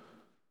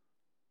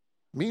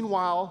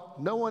 Meanwhile,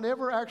 no one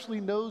ever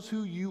actually knows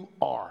who you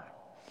are.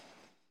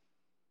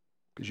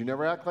 Because you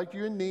never act like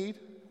you're in need.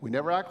 We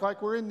never act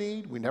like we're in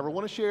need. We never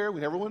want to share. We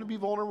never want to be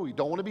vulnerable. We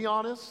don't want to be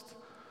honest.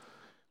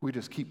 We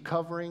just keep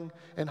covering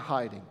and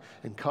hiding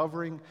and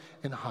covering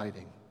and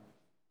hiding.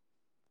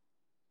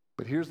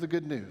 But here's the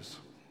good news.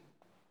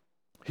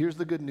 Here's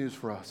the good news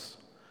for us.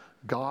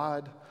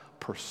 God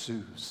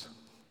pursues.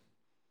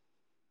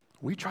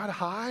 We try to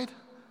hide,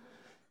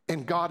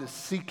 and God is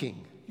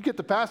seeking. You get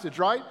the passage,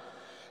 right?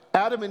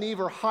 Adam and Eve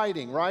are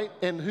hiding, right?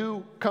 And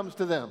who comes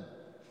to them?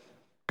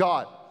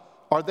 God.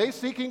 Are they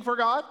seeking for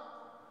God?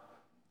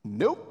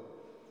 Nope.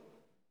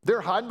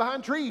 They're hiding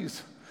behind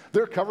trees.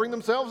 They're covering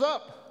themselves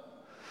up.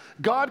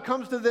 God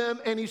comes to them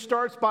and he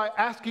starts by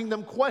asking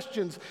them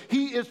questions.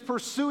 He is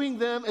pursuing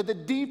them at the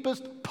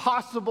deepest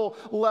possible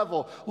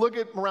level. Look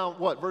at around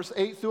verse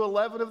 8 through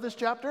 11 of this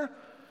chapter?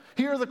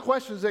 Here are the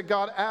questions that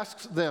God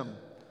asks them.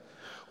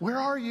 Where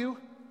are you?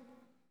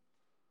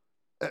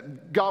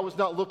 God was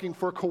not looking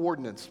for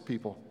coordinates,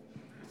 people.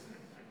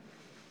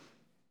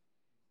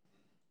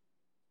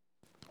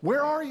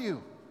 Where are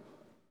you?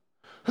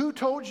 Who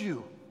told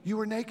you you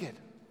were naked?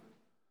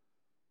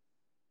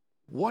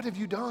 What have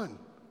you done?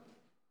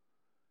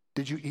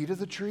 Did you eat of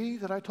the tree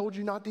that I told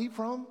you not to eat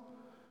from?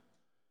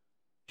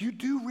 You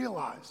do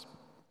realize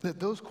that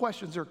those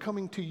questions are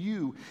coming to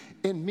you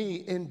and me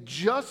in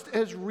just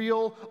as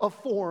real a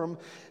form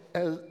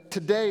as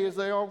today as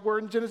they were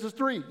in Genesis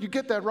 3. You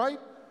get that, right?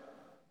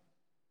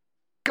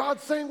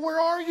 God's saying, where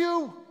are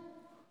you?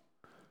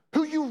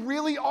 Who you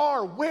really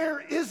are,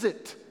 where is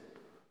it?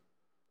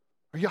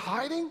 Are you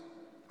hiding?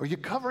 Are you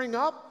covering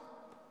up?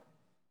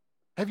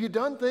 Have you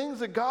done things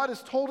that God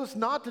has told us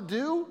not to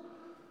do?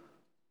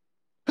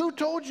 Who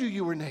told you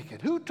you were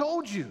naked? Who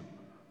told you?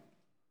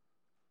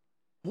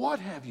 What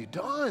have you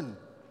done?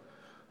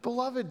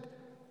 Beloved,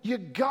 you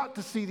got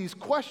to see these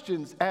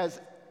questions as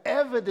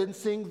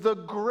evidencing the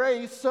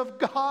grace of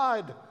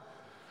God.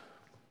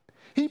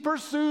 He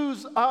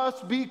pursues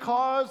us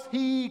because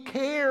he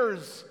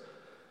cares.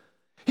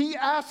 He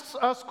asks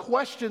us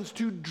questions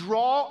to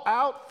draw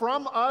out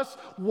from us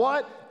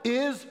what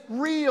is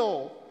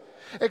real.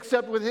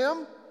 Except with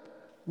him,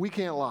 we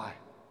can't lie.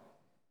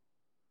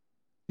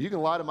 You can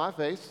lie to my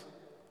face.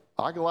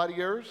 I can lie to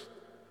yours.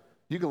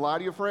 You can lie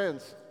to your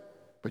friends.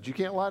 But you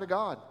can't lie to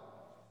God.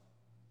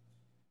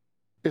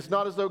 It's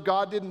not as though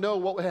God didn't know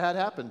what had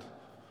happened.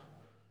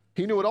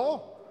 He knew it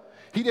all.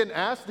 He didn't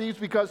ask these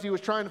because he was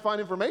trying to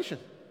find information.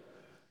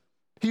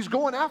 He's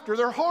going after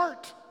their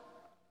heart.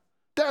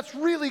 That's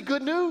really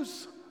good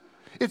news.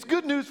 It's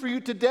good news for you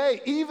today,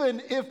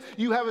 even if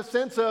you have a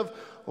sense of,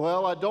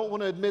 well, I don't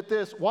want to admit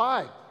this.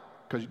 Why?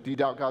 Because do you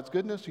doubt God's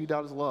goodness or do you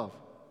doubt his love?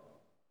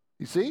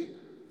 You see?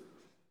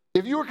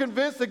 If you were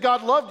convinced that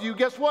God loved you,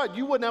 guess what?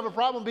 You wouldn't have a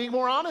problem being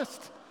more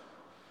honest.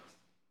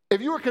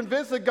 If you were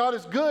convinced that God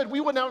is good, we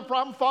wouldn't have a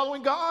problem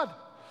following God.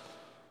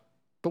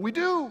 But we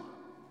do,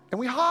 and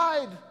we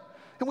hide,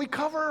 and we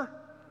cover.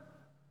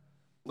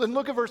 And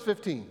look at verse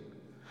 15.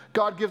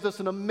 God gives us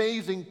an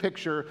amazing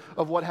picture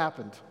of what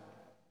happened.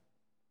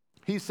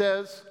 He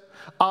says,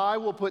 I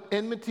will put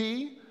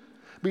enmity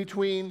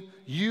between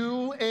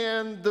you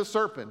and the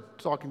serpent,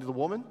 talking to the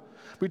woman,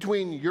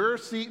 between your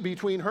seed,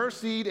 between her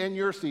seed and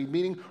your seed,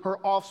 meaning her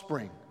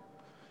offspring.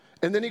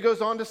 And then he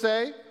goes on to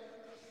say,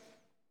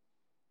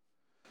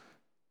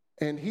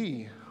 and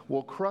he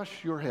will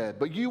crush your head,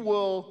 but you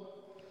will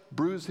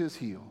bruise his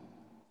heel.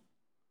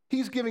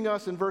 He's giving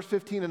us in verse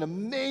 15 an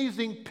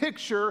amazing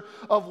picture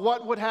of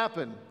what would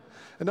happen.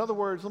 In other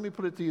words, let me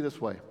put it to you this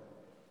way.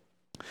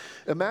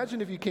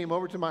 Imagine if you came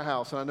over to my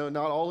house, and I know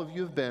not all of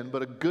you have been,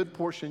 but a good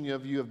portion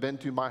of you have been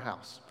to my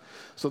house.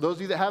 So those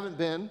of you that haven't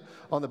been,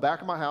 on the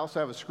back of my house, I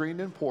have a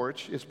screened-in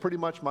porch. It's pretty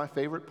much my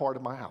favorite part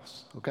of my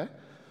house, okay?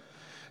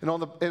 And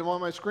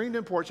on my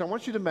screened-in porch, I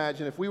want you to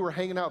imagine if we were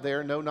hanging out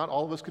there. No, not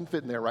all of us can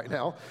fit in there right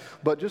now.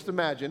 But just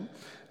imagine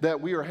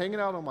that we are hanging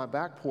out on my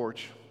back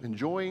porch,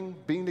 enjoying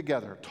being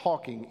together,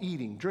 talking,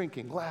 eating,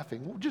 drinking,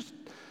 laughing, just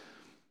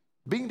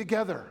being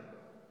together.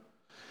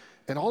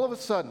 And all of a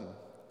sudden,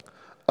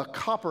 a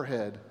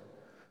copperhead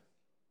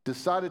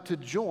decided to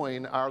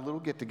join our little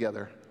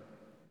get-together.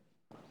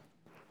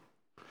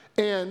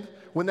 And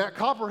when that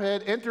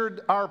copperhead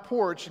entered our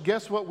porch,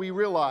 guess what we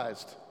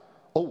realized?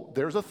 Oh,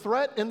 there's a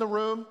threat in the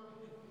room.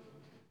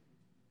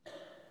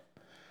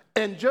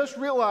 And just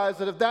realized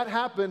that if that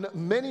happened,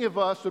 many of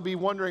us would be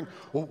wondering,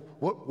 well,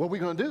 what are we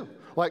going to do?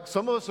 Like,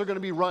 some of us are going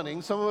to be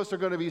running, some of us are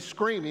going to be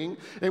screaming,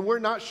 and we're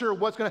not sure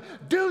what's going to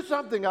do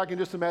something. I can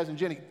just imagine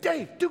Jenny,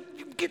 Dave, you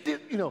get this,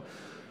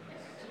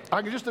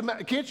 I can just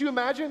imagine. Can't you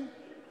imagine?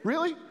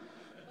 Really?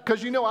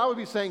 Because I would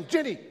be saying,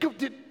 Jenny,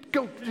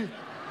 go.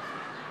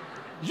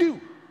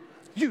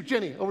 You,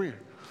 Jenny, over here.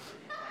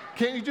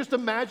 Can't you just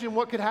imagine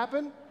what could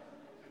happen?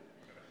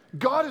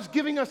 God is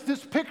giving us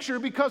this picture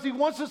because he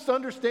wants us to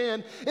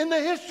understand in the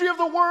history of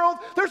the world,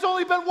 there's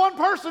only been one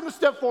person to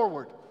step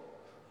forward.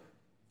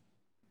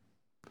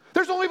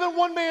 There's only been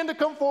one man to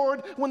come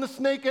forward when the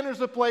snake enters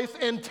the place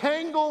and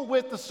tangle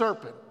with the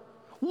serpent.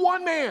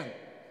 One man.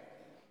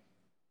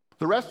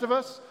 The rest of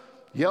us,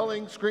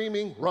 yelling,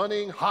 screaming,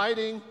 running,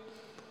 hiding.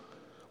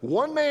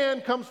 One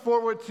man comes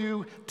forward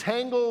to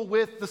tangle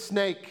with the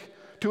snake,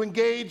 to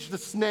engage the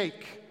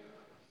snake.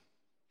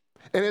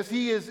 And as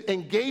he is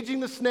engaging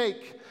the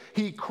snake,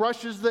 he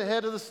crushes the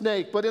head of the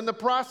snake. But in the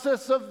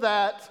process of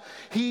that,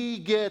 he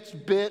gets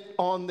bit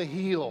on the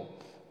heel.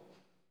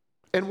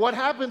 And what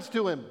happens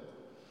to him?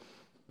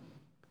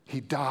 He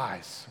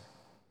dies.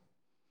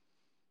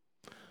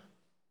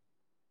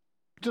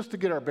 Just to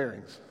get our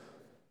bearings,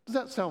 does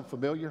that sound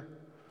familiar?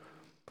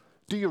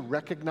 Do you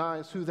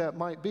recognize who that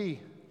might be?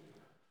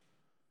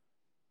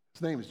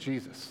 His name is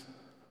Jesus.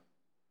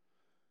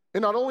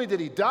 And not only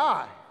did he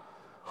die,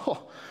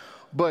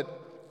 but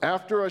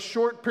after a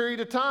short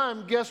period of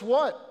time, guess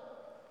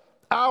what?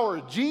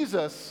 Our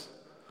Jesus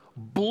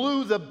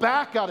blew the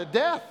back out of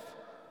death.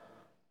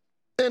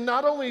 And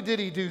not only did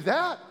he do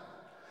that,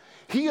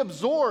 he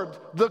absorbed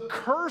the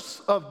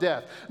curse of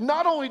death.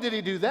 Not only did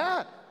he do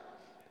that,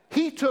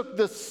 he took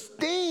the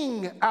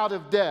sting out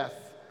of death.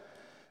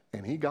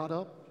 And he got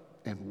up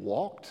and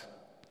walked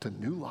to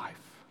new life.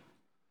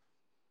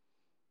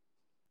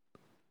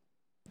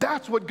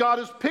 That's what God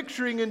is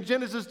picturing in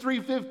Genesis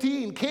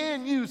 3:15.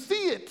 Can you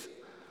see it?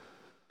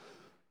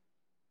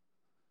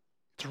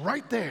 It's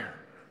right there.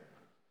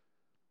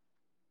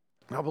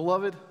 Now,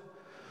 beloved,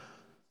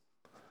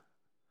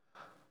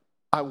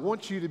 I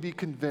want you to be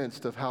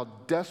convinced of how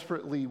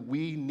desperately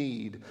we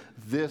need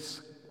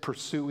this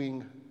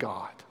pursuing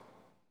God.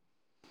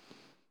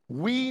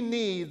 We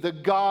need the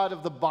God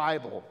of the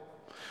Bible.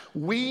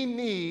 We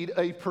need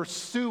a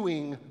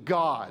pursuing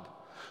God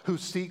who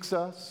seeks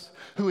us,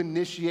 who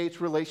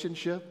initiates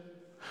relationship,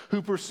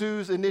 who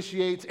pursues,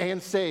 initiates,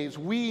 and saves.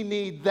 We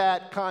need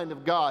that kind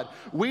of God.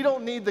 We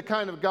don't need the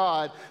kind of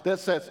God that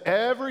sets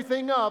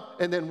everything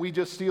up and then we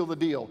just seal the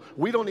deal.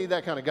 We don't need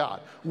that kind of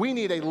God. We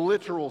need a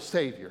literal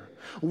Savior.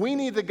 We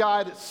need the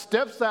guy that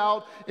steps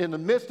out in the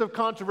midst of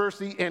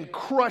controversy and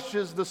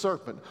crushes the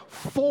serpent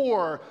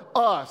for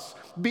us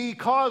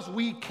because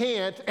we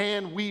can't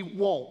and we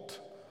won't.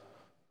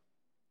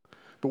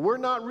 But we're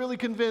not really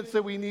convinced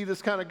that we need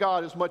this kind of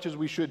God as much as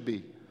we should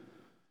be.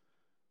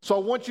 So I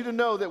want you to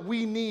know that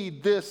we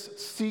need this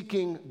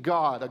seeking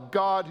God, a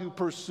God who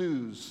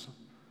pursues.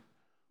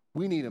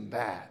 We need him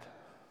bad.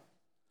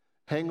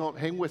 Hang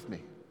with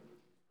me.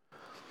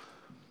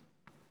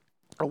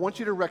 I want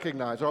you to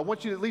recognize, or I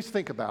want you to at least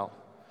think about,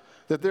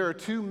 that there are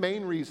two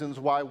main reasons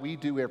why we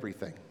do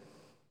everything.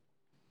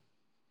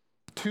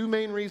 Two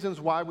main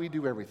reasons why we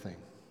do everything.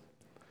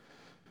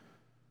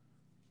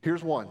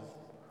 Here's one.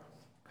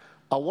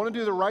 I want to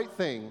do the right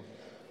thing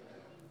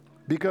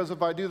because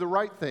if I do the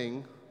right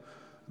thing,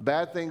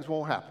 bad things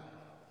won't happen.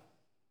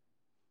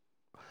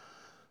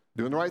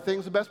 Doing the right thing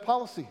is the best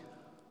policy.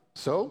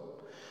 So,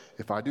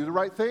 if I do the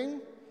right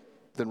thing,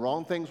 then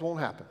wrong things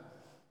won't happen.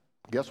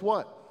 Guess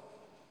what?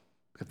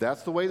 If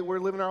that's the way that we're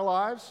living our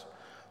lives,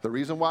 the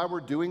reason why we're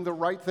doing the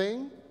right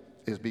thing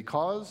is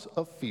because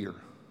of fear.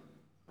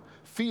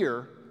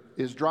 Fear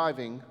is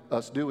driving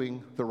us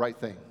doing the right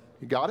thing.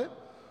 You got it?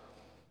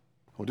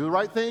 We'll do the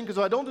right thing because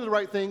if I don't do the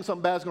right thing,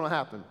 something bad's going to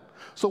happen.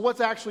 So what's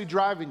actually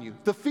driving you?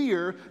 The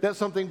fear that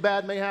something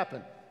bad may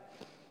happen.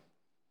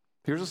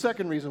 Here's the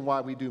second reason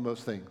why we do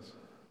most things.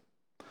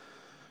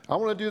 I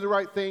want to do the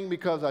right thing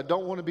because I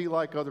don't want to be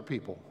like other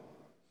people.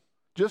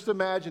 Just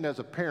imagine as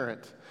a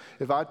parent,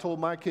 if I told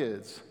my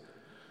kids,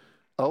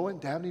 Owen,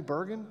 Dabney,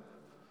 Bergen,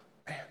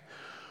 man,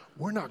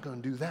 we're not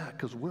going to do that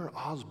because we're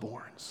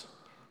Osborns.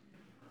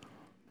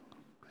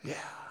 Yeah.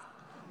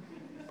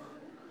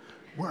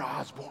 We're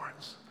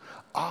Osborns.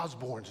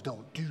 Osborns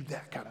don't do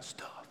that kind of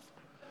stuff.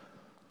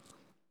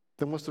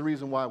 Then what's the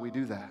reason why we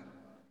do that?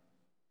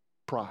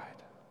 Pride.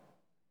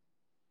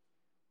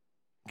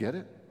 Get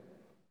it?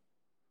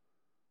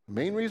 The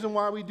main reason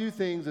why we do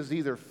things is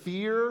either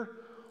fear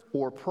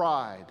or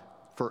pride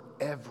for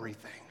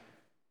everything.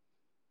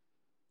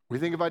 We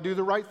think if I do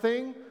the right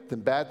thing, then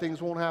bad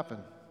things won't happen.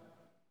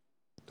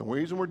 The only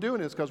reason we're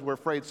doing it is because we're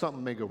afraid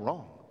something may go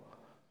wrong.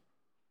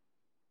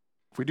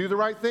 If we do the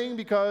right thing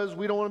because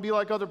we don't want to be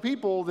like other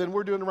people, then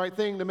we're doing the right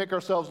thing to make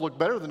ourselves look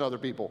better than other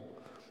people.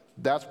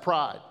 That's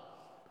pride.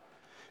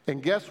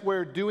 And guess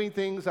where doing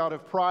things out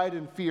of pride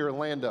and fear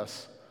land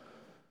us?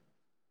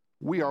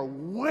 We are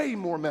way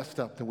more messed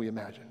up than we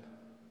imagined.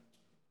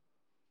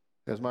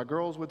 As my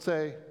girls would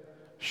say,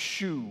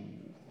 shoo.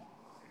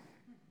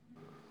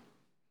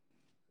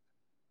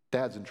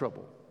 Dad's in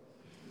trouble.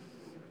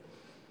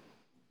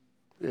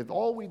 If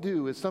all we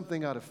do is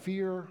something out of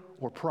fear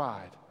or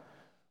pride,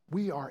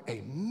 we are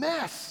a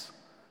mess.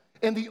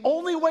 And the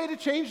only way to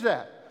change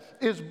that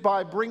is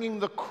by bringing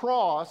the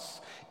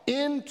cross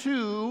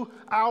into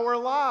our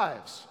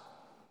lives,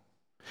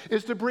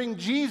 is to bring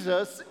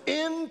Jesus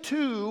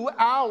into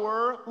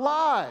our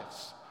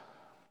lives.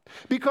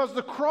 Because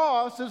the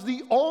cross is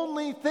the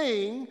only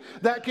thing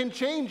that can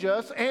change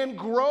us and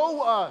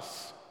grow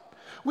us.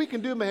 We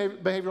can do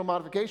behavioral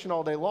modification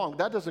all day long.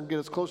 That doesn't get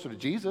us closer to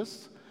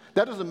Jesus.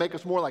 That doesn't make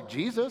us more like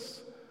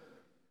Jesus.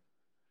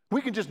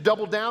 We can just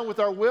double down with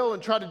our will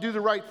and try to do the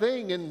right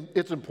thing, and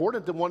it's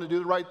important to want to do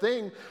the right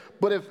thing,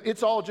 but if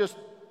it's all just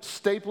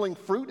stapling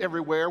fruit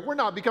everywhere, we're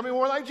not becoming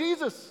more like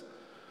Jesus.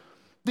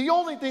 The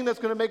only thing that's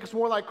going to make us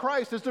more like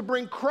Christ is to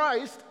bring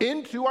Christ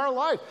into our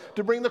life,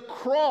 to bring the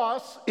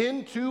cross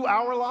into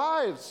our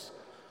lives.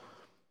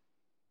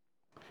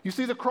 You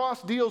see, the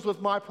cross deals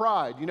with my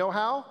pride. You know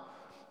how?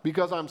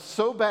 Because I'm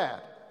so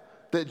bad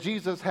that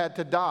Jesus had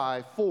to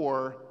die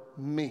for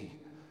me.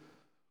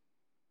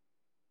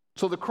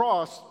 So the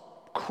cross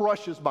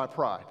crushes my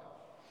pride.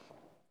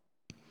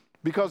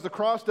 Because the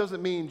cross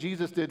doesn't mean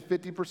Jesus did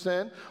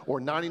 50% or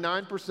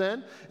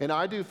 99% and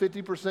I do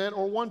 50%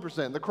 or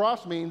 1%. The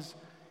cross means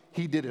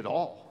he did it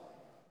all.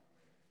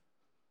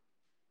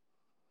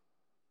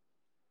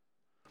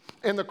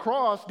 And the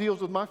cross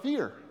deals with my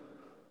fear.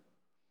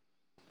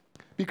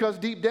 Because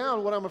deep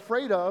down, what I'm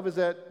afraid of is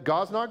that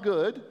God's not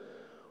good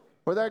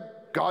or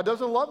that God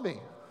doesn't love me.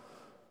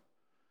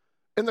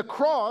 And the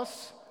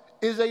cross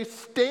is a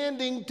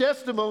standing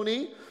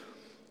testimony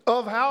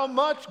of how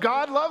much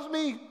God loves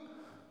me.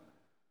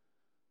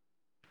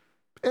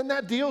 And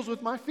that deals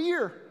with my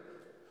fear.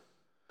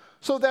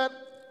 So that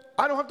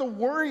I don't have to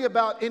worry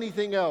about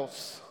anything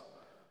else.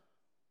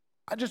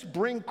 I just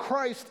bring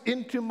Christ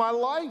into my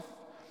life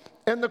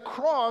and the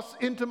cross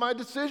into my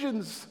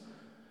decisions.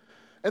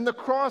 And the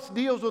cross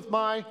deals with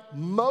my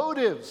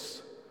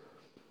motives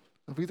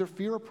of either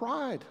fear or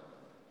pride.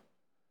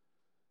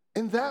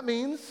 And that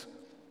means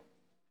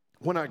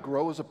when I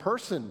grow as a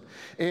person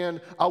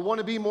and I want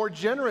to be more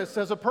generous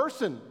as a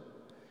person,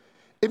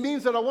 it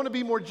means that I want to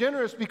be more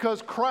generous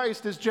because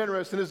Christ is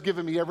generous and has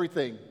given me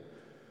everything.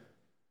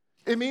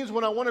 It means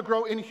when I want to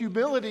grow in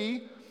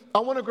humility, I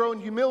want to grow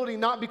in humility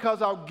not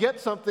because I'll get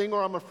something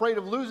or I'm afraid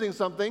of losing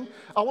something.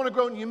 I want to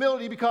grow in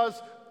humility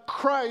because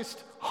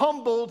Christ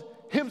humbled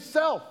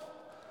himself.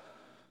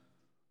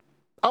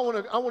 I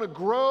want to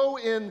grow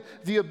in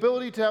the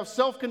ability to have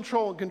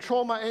self-control and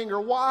control my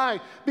anger. Why?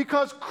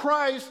 Because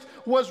Christ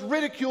was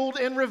ridiculed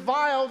and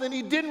reviled and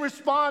he didn't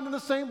respond in the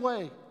same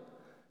way.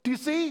 Do you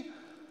see?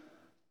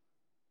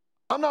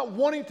 I'm not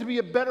wanting to be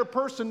a better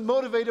person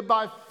motivated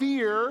by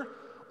fear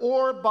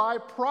or by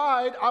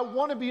pride. I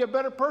want to be a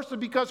better person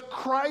because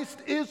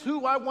Christ is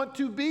who I want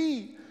to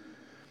be.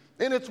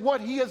 And it's what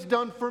he has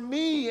done for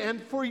me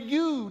and for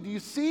you. Do you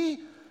see?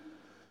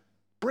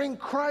 Bring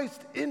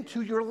Christ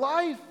into your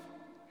life.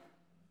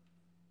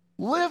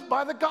 Live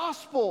by the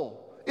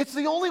gospel. It's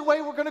the only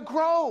way we're going to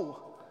grow.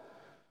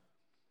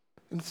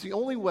 And it's the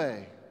only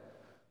way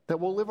that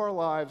we'll live our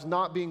lives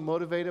not being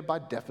motivated by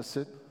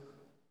deficit.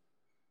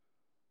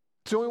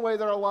 It's the only way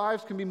that our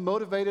lives can be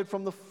motivated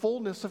from the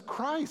fullness of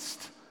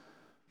Christ.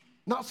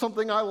 Not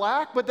something I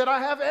lack, but that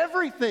I have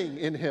everything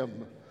in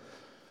him.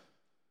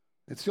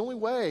 It's the only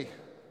way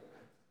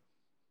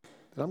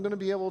that I'm going to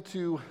be able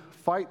to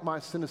fight my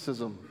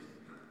cynicism.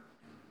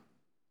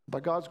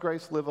 By God's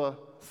grace, live a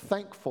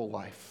thankful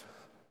life.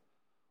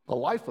 A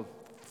life of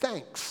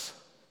thanks.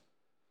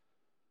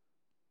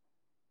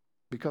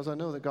 Because I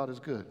know that God is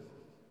good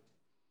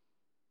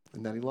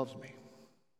and that he loves me.